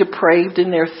very depraved in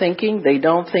their thinking. They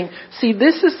don't think. See,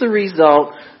 this is the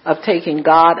result of taking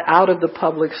God out of the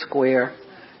public square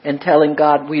and telling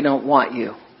God, we don't want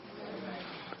you.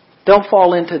 Don't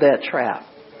fall into that trap.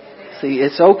 See,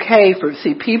 it's okay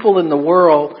people in the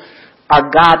world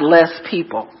are godless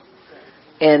people.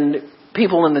 And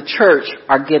people in the church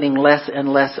are getting less and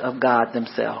less of God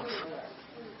themselves.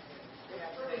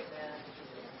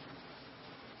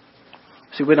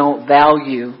 See, we don't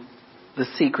value the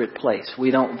secret place.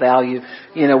 We don't value,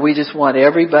 we just want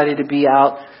everybody to be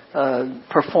out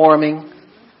performing,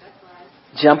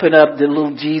 jumping up, the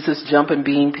little Jesus jumping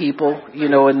bean people,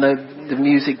 and the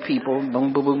music people.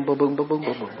 Boom, boom, boom, boom, boom, boom, boom,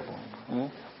 boom, boom,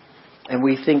 boom. And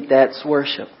we think that's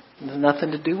worship. It has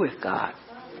nothing to do with God.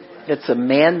 It's a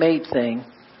man-made thing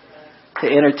to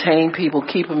entertain people,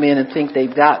 keep them in and think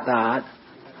they've got God.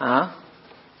 Huh?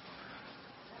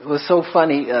 It was so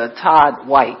funny. Todd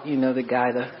White, the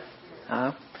guy,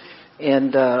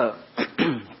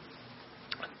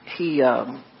 he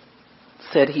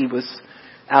said he was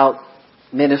out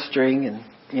ministering and,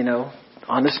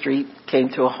 on the street, came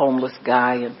to a homeless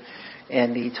guy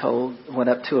and he went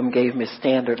up to him, gave him his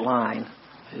standard line.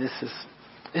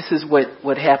 This is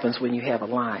what happens when you have a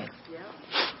line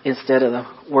instead of the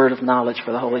word of knowledge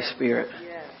for the Holy Spirit.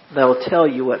 They'll tell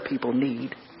you what people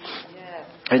need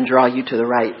and draw you to the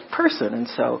right person. And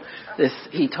so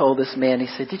he told this man, he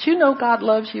said, did you know God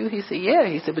loves you? He said, yeah.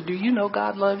 He said, but do you know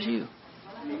God loves you?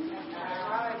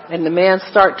 And the man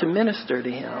started to minister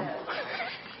to him.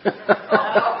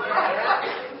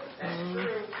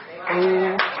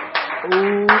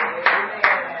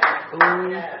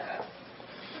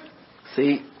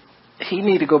 See, he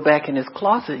need to go back in his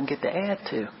closet and get to add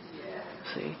to.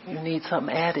 See, you need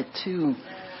something added to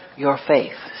your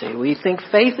faith. See, we think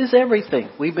faith is everything.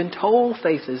 We've been told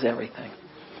faith is everything.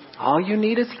 All you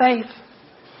need is faith.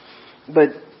 But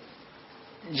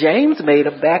James made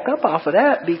a back up off of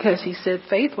that because he said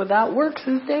faith without works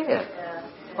is dead.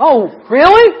 Oh,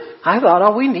 really? I thought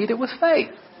all we needed was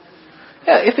faith.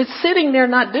 Yeah, if it's sitting there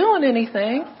not doing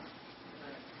anything,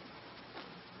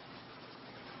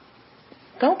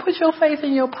 don't put your faith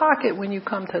in your pocket when you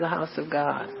come to the house of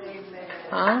God.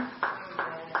 Huh?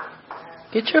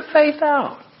 Get your faith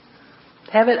out.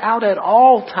 Have it out at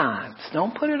all times.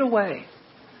 Don't put it away.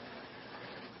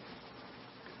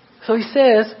 So he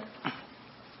says,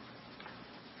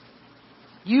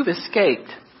 you've escaped,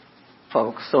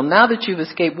 folks. So now that you've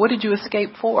escaped, what did you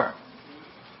escape for?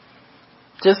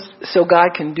 Just so God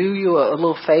can do you a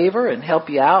little favor and help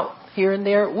you out here and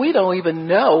there? We don't even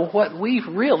know what we've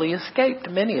really escaped,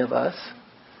 many of us.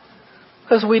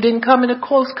 Because we didn't come into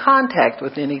close contact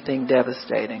with anything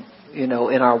devastating, in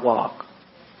our walk.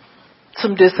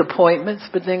 Some disappointments,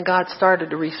 but then God started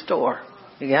to restore.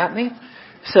 You got me?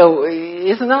 So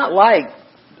it's not like,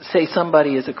 say,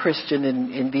 somebody is a Christian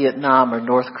in Vietnam or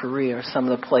North Korea or some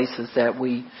of the places that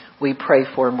we pray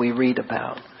for and we read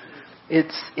about.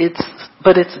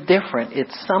 But it's different.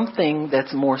 It's something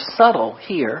that's more subtle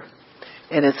here,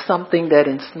 and it's something that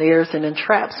ensnares and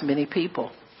entraps many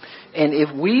people. And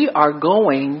if we are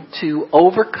going to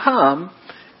overcome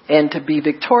and to be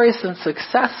victorious and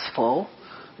successful,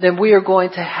 then we are going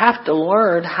to have to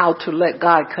learn how to let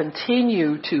God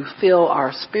continue to fill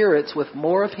our spirits with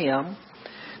more of Him,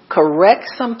 correct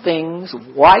some things,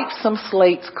 wipe some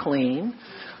slates clean,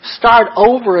 start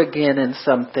over again in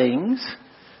some things,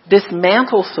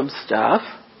 dismantle some stuff.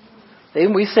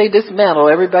 Then we say dismantle,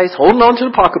 everybody's holding on to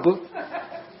the pocketbook.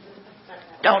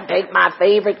 Don't take my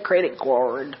favorite credit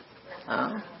card.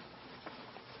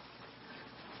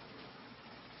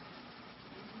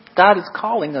 God is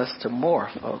calling us to more,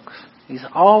 folks. He's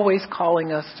always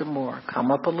calling us to more. Come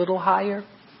up a little higher.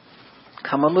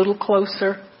 Come a little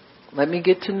closer. Let me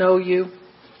get to know you.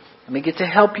 Let me get to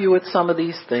help you with some of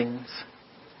these things.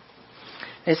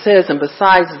 It says, and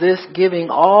besides this, giving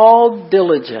all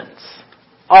diligence.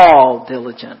 All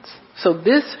diligence. So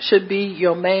this should be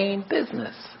your main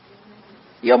business.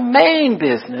 Your main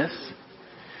business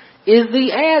is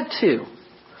the add to.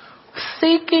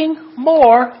 Seeking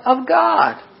more of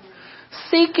God.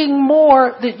 Seeking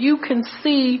more that you can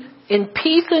see in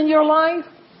peace in your life,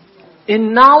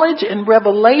 in knowledge and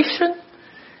revelation,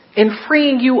 in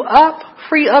freeing you up,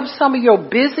 free up some of your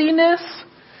busyness.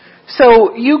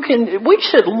 So we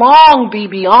should long be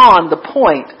beyond the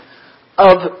point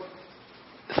of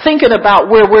thinking about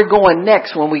where we're going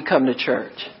next when we come to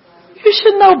church. You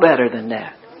should know better than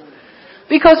that.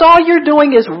 Because all you're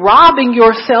doing is robbing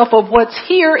yourself of what's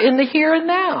here in the here and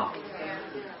now.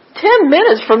 10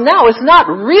 minutes from now is not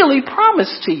really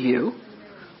promised to you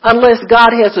unless God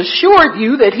has assured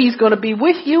you that He's going to be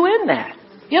with you in that.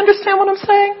 You understand what I'm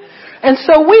saying? And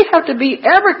so we have to be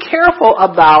ever careful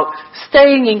about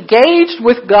staying engaged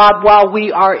with God while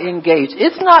we are engaged.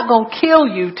 It's not going to kill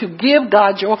you to give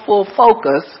God your full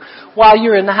focus while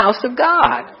you're in the house of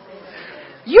God.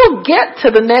 You'll get to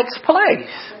the next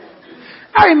place.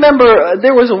 I remember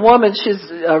there was a woman, she's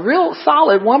a real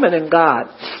solid woman in God,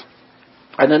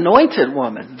 an anointed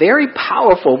woman, very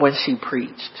powerful when she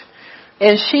preached.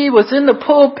 And she was in the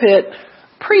pulpit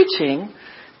preaching,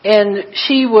 and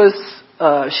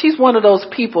she's one of those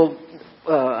people,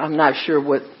 I'm not sure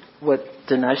what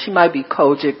deny. She might be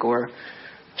Kojic or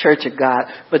Church of God,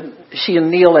 but she'll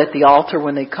kneel at the altar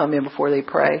when they come in before they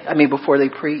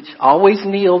preach. Always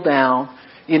kneel down,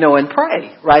 and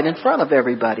pray right in front of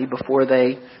everybody before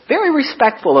very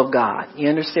respectful of God. You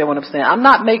understand what I'm saying? I'm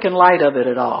not making light of it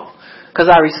at all, because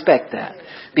I respect that.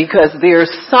 Because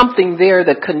there's something there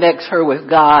that connects her with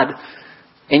God,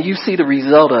 and you see the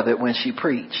result of it when she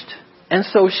preached. And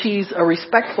so she's a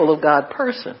respectful of God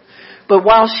person. But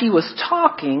while she was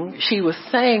talking, she was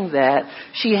saying that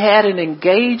she had an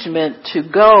engagement to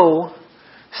go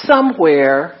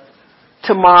somewhere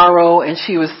tomorrow, and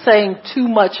she was saying too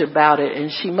much about it,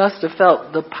 and she must have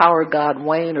felt the power of God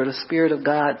wane, or the Spirit of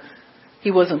God.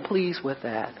 He wasn't pleased with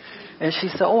that. And she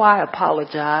said, I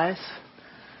apologize.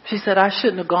 She said, I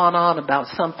shouldn't have gone on about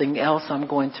something else I'm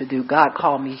going to do. God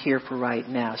called me here for right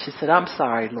now. She said, I'm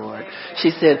sorry, Lord.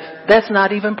 She said, that's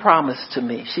not even promised to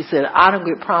me. She said, I don't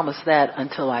get promised that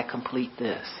until I complete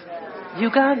this.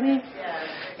 You got me?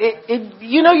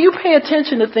 You pay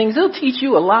attention to things. It'll teach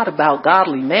you a lot about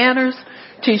godly manners,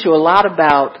 teach you a lot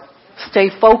about stay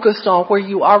focused on where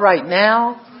you are right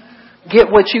now.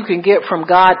 Get what you can get from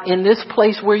God in this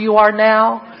place where you are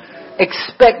now.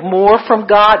 Expect more from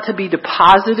God to be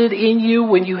deposited in you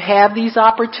when you have these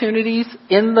opportunities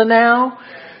in the now.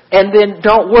 And then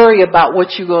don't worry about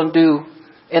what you're going to do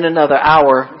in another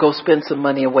hour. Go spend some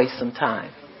money and waste some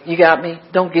time. You got me?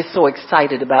 Don't get so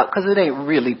excited about it, because it ain't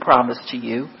really promised to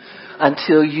you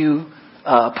until you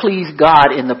please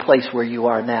God in the place where you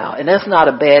are now. And that's not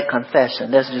a bad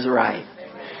confession. That's just right.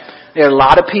 There are a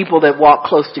lot of people that walk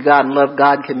close to God and love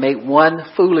God can make one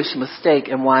foolish mistake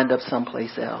and wind up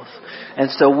someplace else.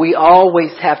 And so we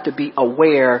always have to be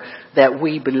aware that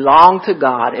we belong to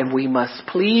God and we must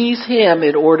please Him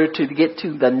in order to get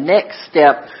to the next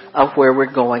step of where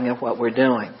we're going and what we're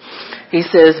doing. He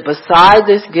says, beside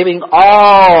this, giving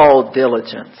all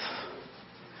diligence.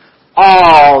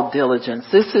 All diligence.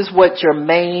 This is what your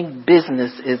main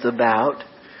business is about.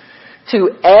 To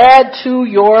add to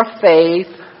your faith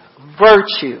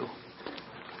virtue.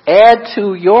 Add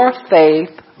to your faith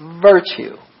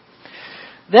virtue.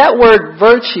 That word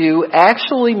virtue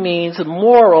actually means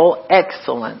moral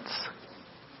excellence.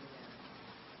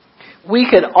 We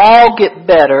could all get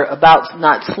better about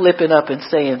not slipping up and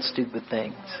saying stupid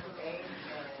things.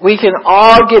 We can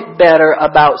all get better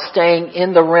about staying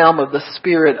in the realm of the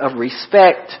spirit of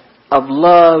respect, of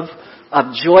love,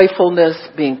 of joyfulness,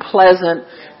 being pleasant,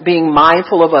 being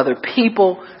mindful of other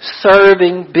people,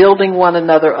 serving, building one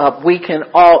another up.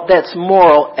 That's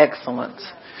moral excellence.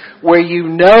 Where you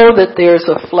know that there's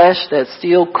a flesh that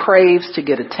still craves to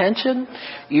get attention.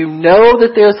 You know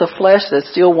that there's a flesh that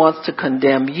still wants to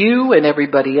condemn you and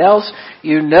everybody else.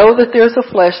 You know that there's a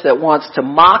flesh that wants to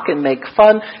mock and make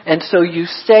fun. And so you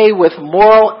stay with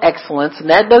moral excellence.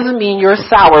 And that doesn't mean you're a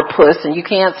sourpuss and you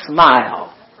can't smile.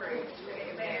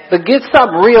 But get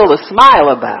something real to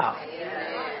smile about.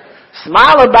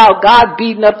 Smile about God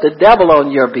beating up the devil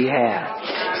on your behalf.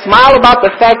 Smile about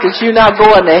the fact that you're not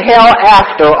going to hell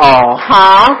after all,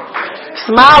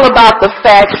 Smile about the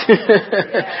fact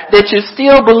that you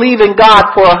still believe in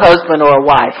God for a husband or a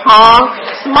wife,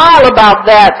 Smile about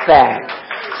that fact.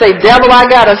 Say, devil, I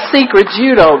got a secret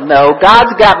you don't know.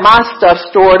 God's got my stuff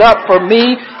stored up for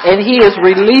me, and He is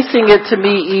releasing it to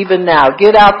me even now.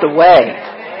 Get out the way.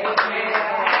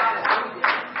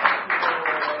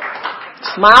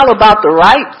 Smile about the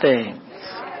right things.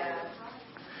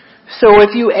 So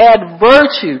if you add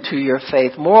virtue to your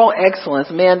faith, moral excellence,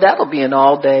 man, that'll be an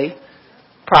all-day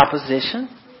proposition.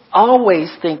 Always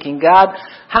thinking, God,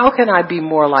 how can I be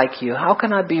more like you? How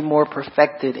can I be more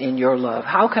perfected in your love?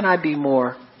 How can I be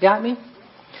more? Got me?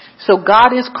 So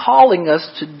God is calling us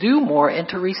to do more and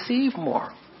to receive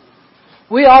more.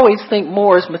 We always think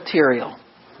more is material.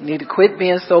 You need to quit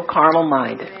being so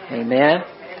carnal-minded. Amen?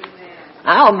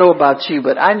 I don't know about you,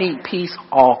 but I need peace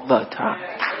all the time.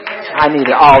 I need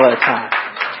it all the time.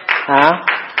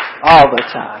 All the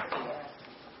time.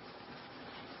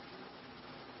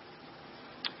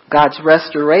 God's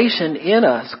restoration in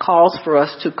us calls for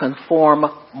us to conform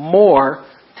more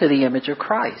to the image of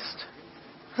Christ.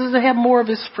 This is to have more of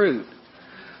His fruit,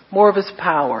 more of His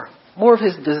power, more of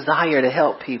His desire to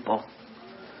help people.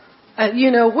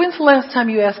 When's the last time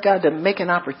you asked God to make an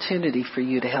opportunity for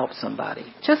you to help somebody?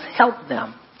 Just help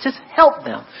them. Just help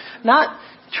them. Not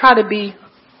try to be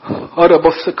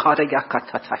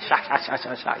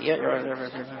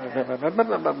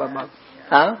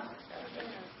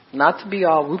not to be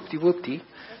all whoopty-whoopty,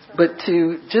 but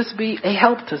to just be a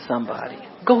help to somebody.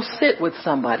 Go sit with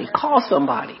somebody. Call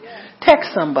somebody.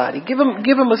 Text somebody. Give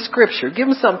them a scripture. Give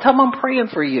them something. Tell them I'm praying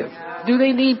for you. Do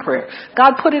they need prayer?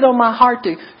 God put it on my heart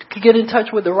to get in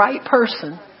touch with the right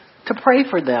person to pray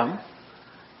for them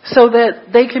so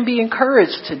that they can be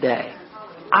encouraged today.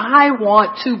 I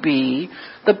want to be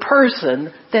the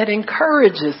person that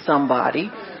encourages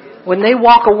somebody. When they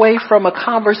walk away from a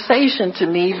conversation to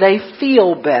me, they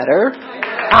feel better.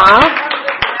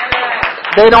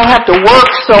 They don't have to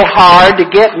work so hard to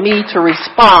get me to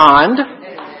respond.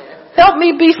 Help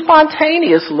me be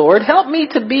spontaneous, Lord. Help me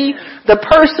to be the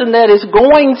person that is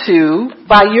going to,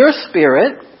 by your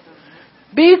Spirit,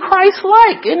 be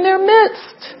Christ-like in their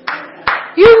midst.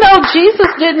 Jesus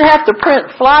didn't have to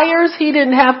print flyers. He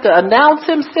didn't have to announce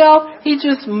Himself. He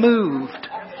just moved.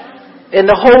 And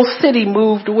the whole city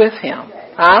moved with Him.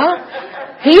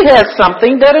 He had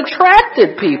something that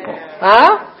attracted people.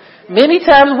 Many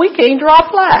times we can't draw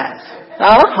flies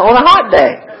on a hot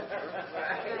day.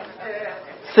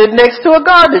 Sit next to a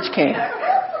garbage can.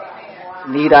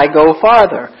 Need I go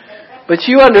farther? But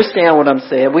you understand what I'm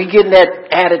saying. We get in that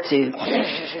attitude.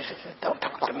 Don't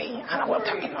talk to me. I don't want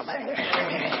to talk to nobody.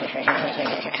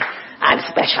 I'm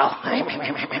special.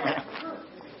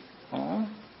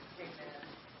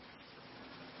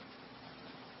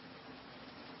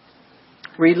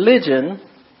 Religion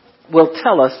will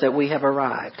tell us that we have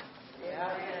arrived.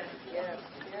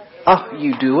 Oh,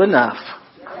 you do enough.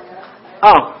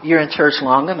 Oh, you're in church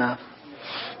long enough.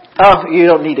 Oh, you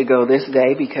don't need to go this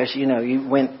day because, you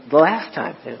went the last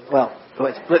time. Well,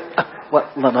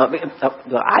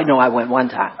 I know I went one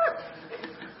time.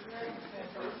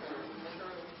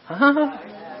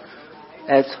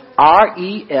 That's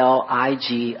RELIGION.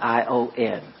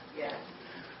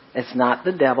 It's not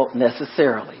the devil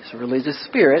necessarily. It's a religious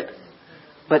spirit,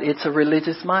 but it's a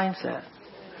religious mindset.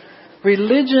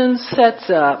 Religion sets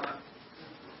up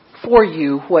for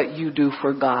you what you do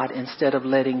for God instead of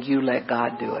letting you let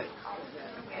God do it.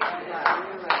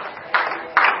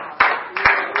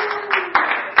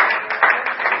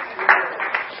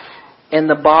 And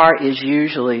the bar is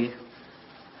usually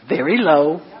very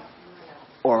low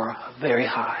or very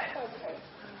high.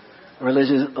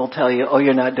 Religion will tell you, oh,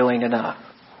 you're not doing enough.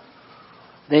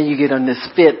 Then you get on this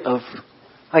fit of,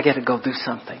 I got to go do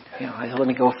something. Let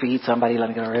me go feed somebody. Let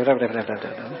me go.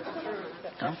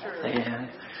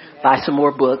 Buy some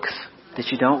more books that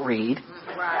you don't read.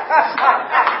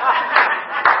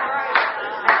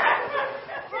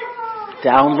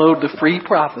 Download the free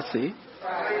prophecy.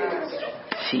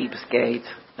 Cheapskates.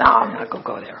 No, I'm not going to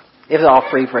go there. It's all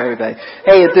free for everybody.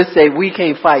 Hey, at this day, we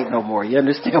can't fight no more. You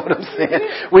understand what I'm saying?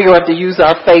 We're going to have to use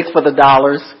our faith for the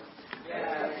dollars.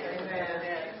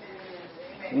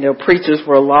 Preachers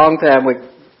for a long time would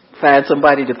find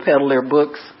somebody to peddle their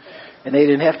books, and they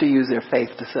didn't have to use their faith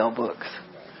to sell books.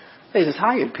 They just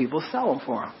hired people to sell them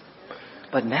for them.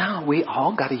 But now we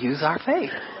all got to use our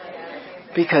faith.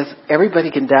 Because everybody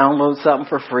can download something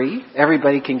for free.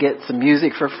 Everybody can get some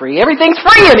music for free. Everything's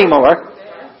free anymore.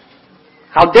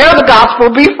 How dare the gospel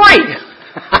be free?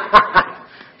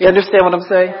 You understand what I'm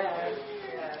saying?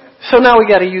 So now we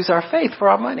got to use our faith for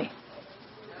our money.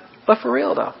 But for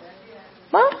real though.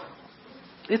 Well,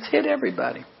 it's hit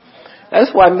everybody.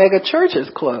 That's why mega churches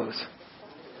close.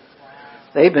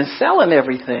 They've been selling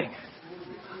everything.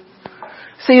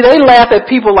 See, they laugh at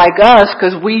people like us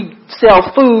because we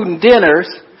sell food and dinners,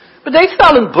 but they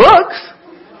selling books.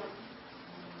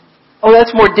 Oh,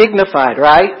 that's more dignified,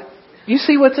 right? You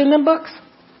see what's in them books?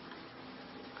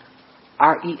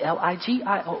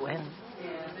 RELIGION.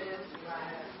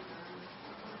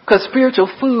 Because spiritual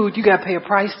food, you got to pay a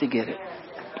price to get it.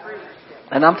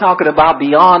 And I'm talking about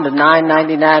beyond the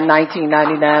 $9.99,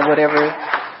 $19.99, whatever.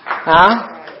 Huh?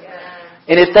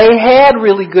 And if they had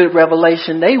really good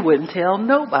revelation, they wouldn't tell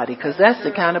nobody because that's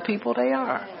the kind of people they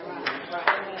are.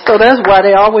 So that's why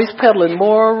they always peddling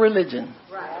more religion.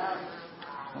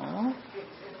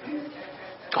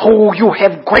 Oh, you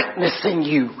have greatness in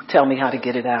you. Tell me how to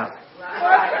get it out.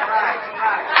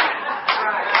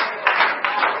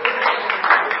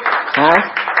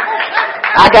 Huh?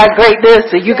 I got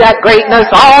greatness and you got greatness.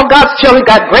 All God's children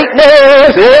got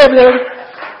greatness.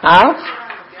 Huh?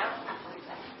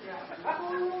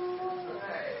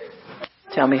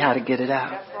 Tell me how to get it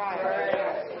out.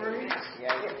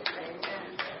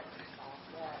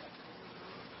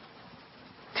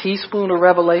 Teaspoon of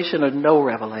revelation or no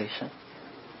revelation.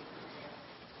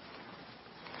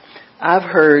 I've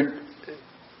heard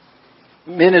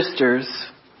ministers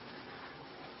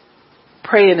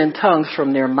praying in tongues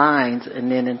from their minds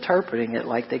and then interpreting it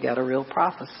like they got a real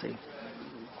prophecy.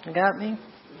 You got me?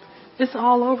 It's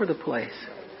all over the place.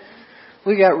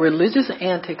 We got religious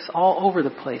antics all over the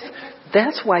place.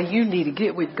 That's why you need to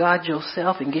get with God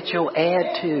yourself and get your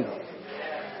add to.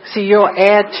 See, your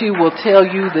add to will tell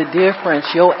you the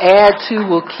difference. Your add to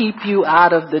will keep you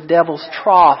out of the devil's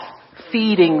trough,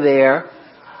 feeding there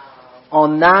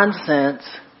on nonsense.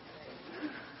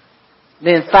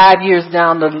 Then 5 years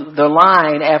down the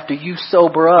line, after you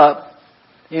sober up,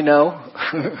 you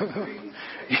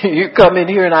come in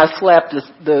here and I slap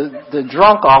the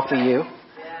drunk off of you.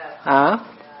 Huh?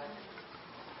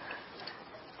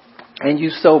 And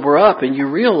you sober up and you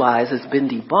realize it's been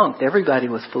debunked. Everybody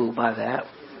was fooled by that.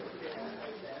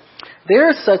 There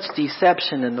is such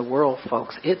deception in the world,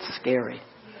 folks. It's scary.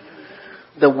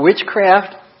 The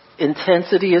witchcraft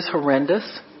intensity is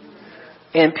horrendous,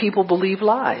 and people believe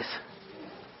lies.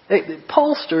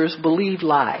 Pollsters believe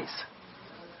lies.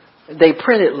 They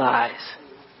printed lies.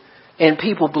 And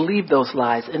people believe those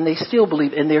lies, and they still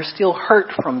believe, and they're still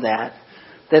hurt from that.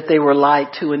 that they were lied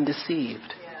to and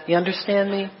deceived. You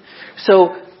understand me?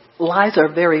 So lies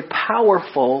are very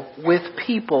powerful with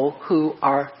people who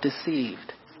are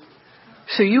deceived.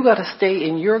 So you got to stay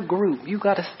in your group. You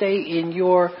got to stay in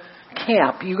your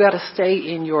camp. You got to stay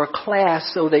in your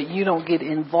class so that you don't get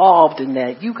involved in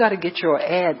that. You got to get your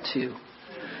ad to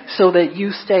so that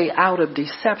you stay out of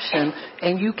deception,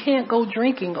 and you can't go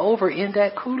drinking over in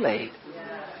that Kool-Aid.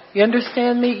 You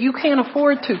understand me? You can't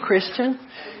afford to, Christian.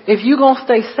 If you're going to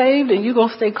stay saved and you're going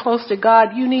to stay close to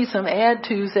God, you need some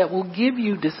add-tos that will give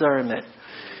you discernment.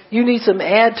 You need some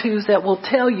add-tos that will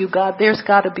tell you, God, there's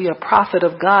got to be a prophet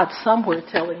of God somewhere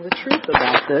telling the truth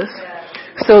about this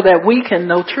so that we can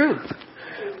know truth.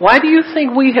 Why do you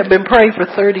think we have been praying for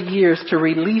 30 years to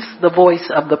release the voice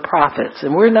of the prophets?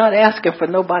 And we're not asking for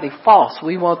nobody false.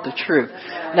 We want the truth.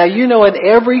 Now, you know, in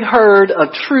every herd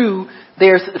of true,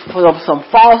 there's some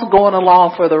false going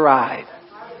along for the ride.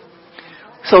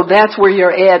 So that's where your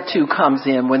add to comes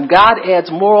in. When God adds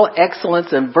moral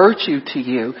excellence and virtue to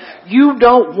you, you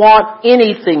don't want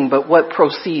anything but what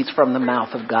proceeds from the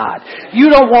mouth of God.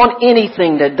 You don't want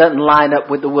anything that doesn't line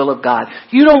up with the will of God.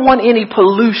 You don't want any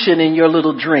pollution in your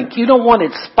little drink. You don't want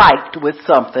it spiked with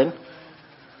something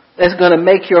that's going to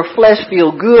make your flesh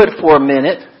feel good for a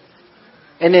minute.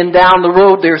 And then down the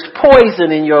road, there's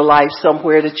poison in your life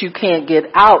somewhere that you can't get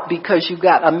out because you've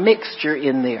got a mixture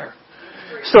in there.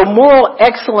 So moral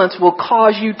excellence will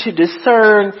cause you to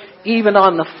discern, even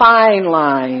on the fine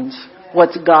lines,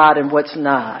 what's God and what's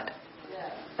not.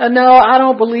 No, I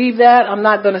don't believe that. I'm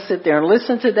not going to sit there and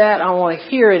listen to that. I don't want to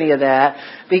hear any of that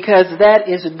because that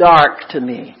is dark to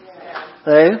me.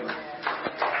 Okay?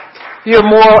 Your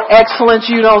moral excellence,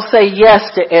 you don't say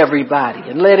yes to everybody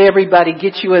and let everybody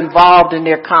get you involved in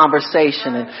their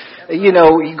conversation. And, you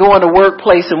know, you go in the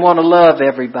workplace and want to love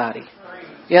everybody.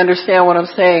 You understand what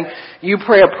I'm saying? You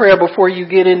pray a prayer before you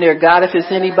get in there. God, if there's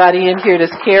anybody in here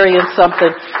that's carrying something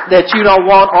that you don't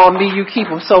want on me, you keep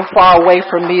them so far away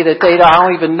from me that I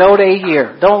don't even know they're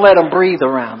here. Don't let them breathe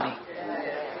around me.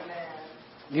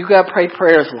 You got to pray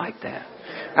prayers like that.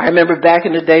 I remember back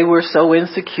in the day we were so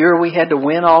insecure. We had to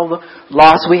win all the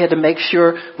loss. We had to make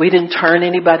sure we didn't turn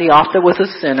anybody off that was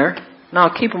a sinner. No,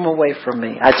 keep them away from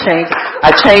me. I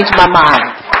changed my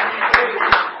mind.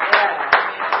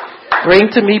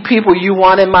 Bring to me people you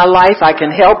want in my life. I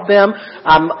can help them.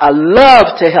 I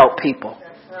love to help people.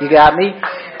 You got me?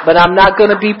 But I'm not going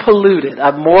to be polluted.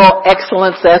 Moral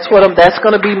excellence, that's going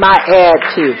to be my add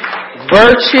to.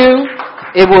 Virtue,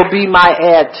 it will be my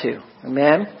add to.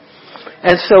 Amen?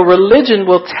 And so religion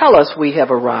will tell us we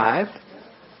have arrived.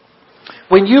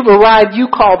 When you've arrived, you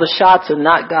call the shots and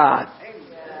not God.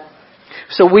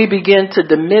 So we begin to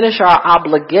diminish our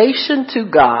obligation to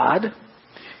God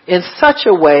in such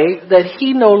a way that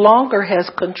He no longer has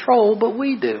control, but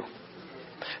we do.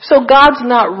 So God's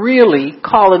not really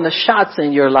calling the shots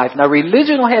in your life. Now,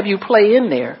 religion will have you play in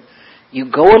there.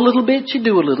 You go a little bit, you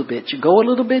do a little bit. You go a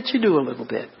little bit, you do a little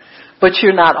bit. But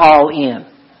you're not all in.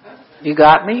 You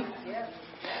got me?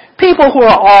 People who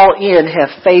are all in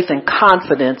have faith and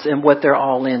confidence in what they're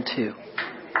all into.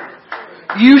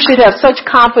 You should have such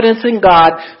confidence in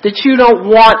God that you don't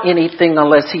want anything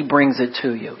unless He brings it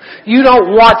to you. You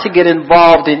don't want to get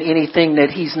involved in anything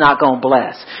that He's not going to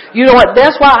bless. You know what?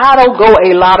 That's why I don't go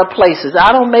a lot of places.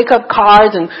 I don't make up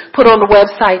cards and put on the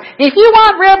website, if you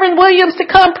want Reverend Williams to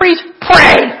come preach,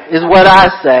 pray, is what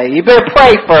I say. You better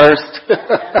pray first.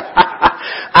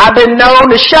 I've been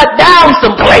known to shut down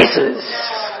some places.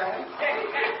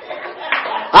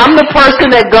 I'm the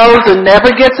person that goes and never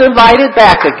gets invited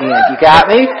back again. You got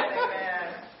me?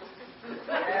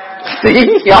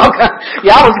 See? Y'all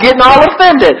was getting all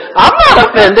offended. I'm not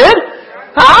offended.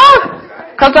 Huh?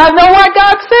 Because I know why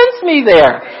God sends me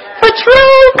there. For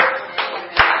truth.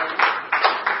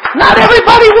 Not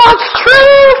everybody wants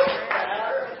truth.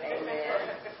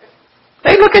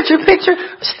 They look at your picture.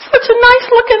 She's such a nice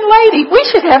looking lady. We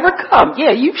should have her come.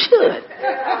 Yeah, you should.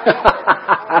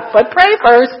 But pray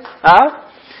first. Huh?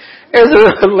 There's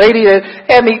a lady that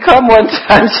had me come one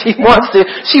time. She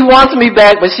wants me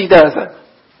back, but she doesn't.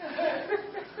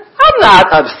 I'm not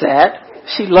upset.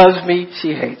 She loves me.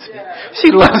 She hates me.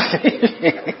 She loves me.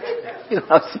 She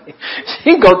loves me.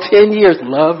 She can go 10 years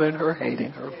loving her,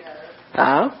 hating her.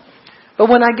 Huh? But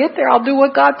when I get there, I'll do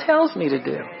what God tells me to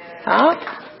do. Huh?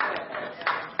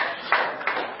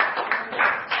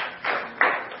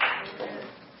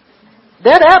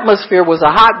 That atmosphere was a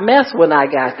hot mess when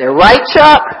I got there. Right,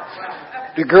 Chuck?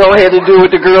 The girl had to do what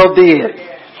the girl did.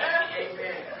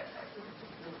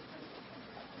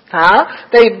 Huh?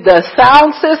 The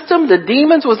sound system, the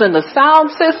demons was in the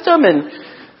sound system and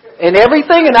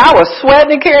everything, and I was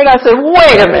sweating and carrying. I said,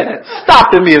 wait a minute,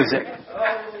 stop the music.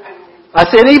 I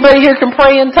said, anybody here can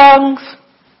pray in tongues?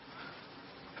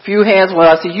 A few hands went.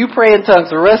 I said, you pray in tongues.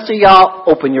 The rest of y'all,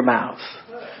 open your mouths.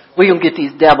 We're going to get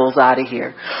these devils out of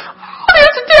here. Oh,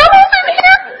 there's devils in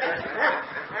here.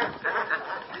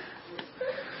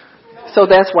 So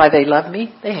that's why they love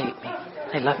me. They hate me.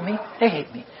 They love me. They hate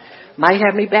me. Might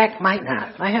have me back, might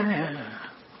not.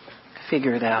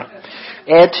 Figure it out.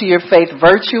 Add to your faith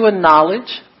virtue and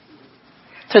knowledge.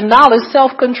 To knowledge,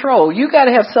 self-control. You got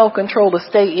to have self-control to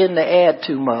stay in the add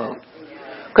to mode.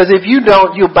 Because if you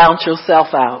don't, you'll bounce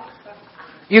yourself out.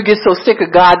 You get so sick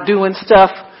of God doing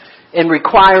stuff and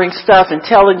requiring stuff and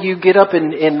telling you get up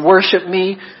and worship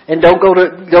me and don't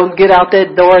get out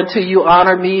that door until you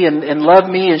honor me and love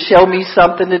me and show me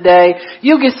something today.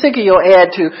 You get sick of your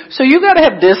add to. So you got to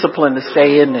have discipline to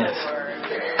stay in this.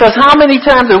 Because how many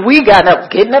times have we gotten up,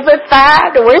 getting up at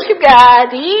 5 to worship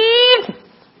God?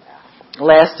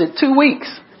 Lasted 2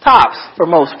 weeks, tops for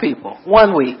most people,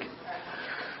 1 week.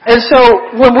 And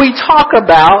so when we talk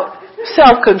about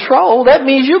self-control, that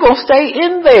means you're going to stay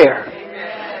in there.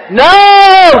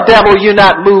 No, devil, you're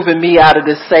not moving me out of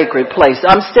this sacred place.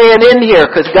 I'm staying in here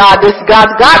because God's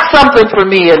got something for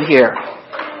me in here.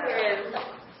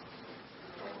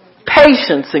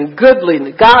 Patience and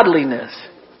godliness,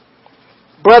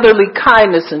 brotherly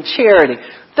kindness and charity.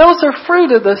 Those are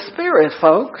fruit of the Spirit,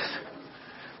 folks.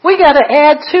 We got to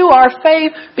add to our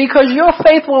faith because your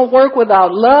faith won't work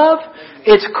without love.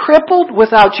 It's crippled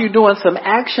without you doing some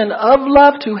action of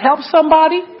love to help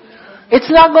somebody. It's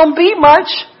not going to be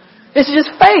much. It's just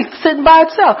faith sitting by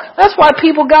itself. That's why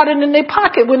people got it in their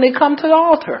pocket when they come to the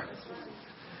altar.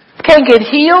 Can't get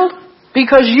healed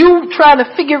because you trying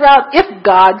to figure out if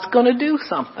God's going to do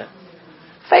something.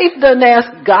 Faith doesn't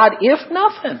ask God if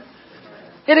nothing.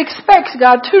 It expects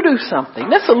God to do something.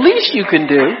 That's the least you can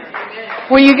do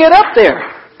when you get up there.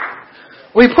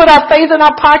 We put our faith in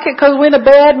our pocket because we're in a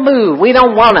bad mood. We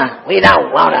don't want to.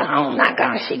 Oh my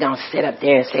gosh, she's going to sit up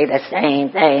there and say the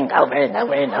same thing over and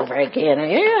over and over again.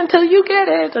 Until you get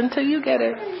it.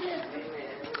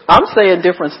 I'm saying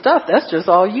different stuff. That's just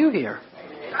all you hear.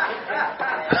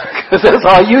 Because that's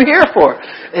all you hear for.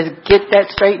 Is get that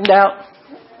straightened out.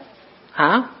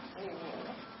 Huh?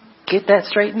 Get that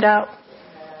straightened out.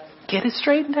 Get it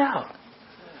straightened out.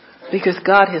 Because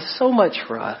God has so much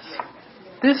for us.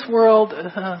 This world,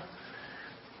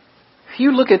 if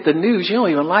you look at the news, you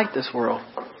don't even like this world.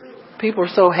 People are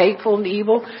so hateful and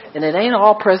evil, and it ain't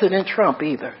all President Trump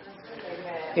either.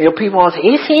 You know, people want to say,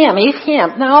 it's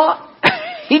him. No,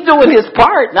 he's doing his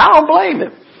part, and I don't blame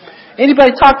him.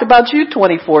 Anybody talked about you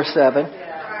 24/7?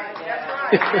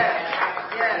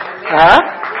 Huh?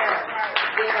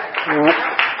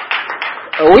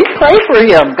 We pray for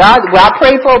him. I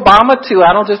pray for Obama too. I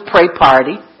don't just pray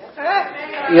party.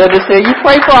 You understand? You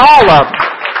pray for all of them.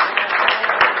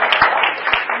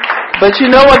 But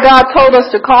you know what God told us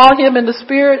to call him in the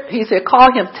spirit? He said,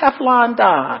 call him Teflon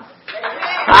Don.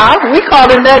 We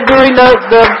called him that during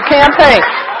the campaign.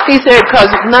 He said, because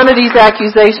none of these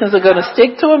accusations are going to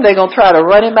stick to him. They're going to try to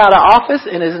run him out of office,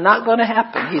 and it's not going to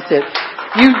happen. He said,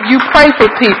 you pray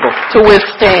for people to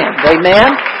withstand.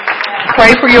 Amen?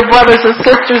 Pray for your brothers and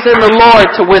sisters in the Lord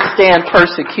to withstand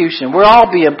persecution. We're all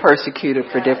being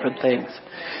persecuted for different things.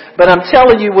 But I'm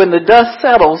telling you, when the dust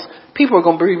settles, people are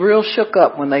going to be real shook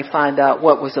up when they find out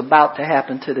what was about to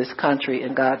happen to this country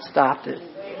and God stopped it.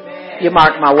 Amen. You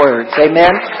mark my words.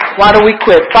 Amen. Why don't we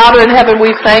quit? Father in heaven,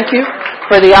 we thank you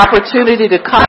for the opportunity to come.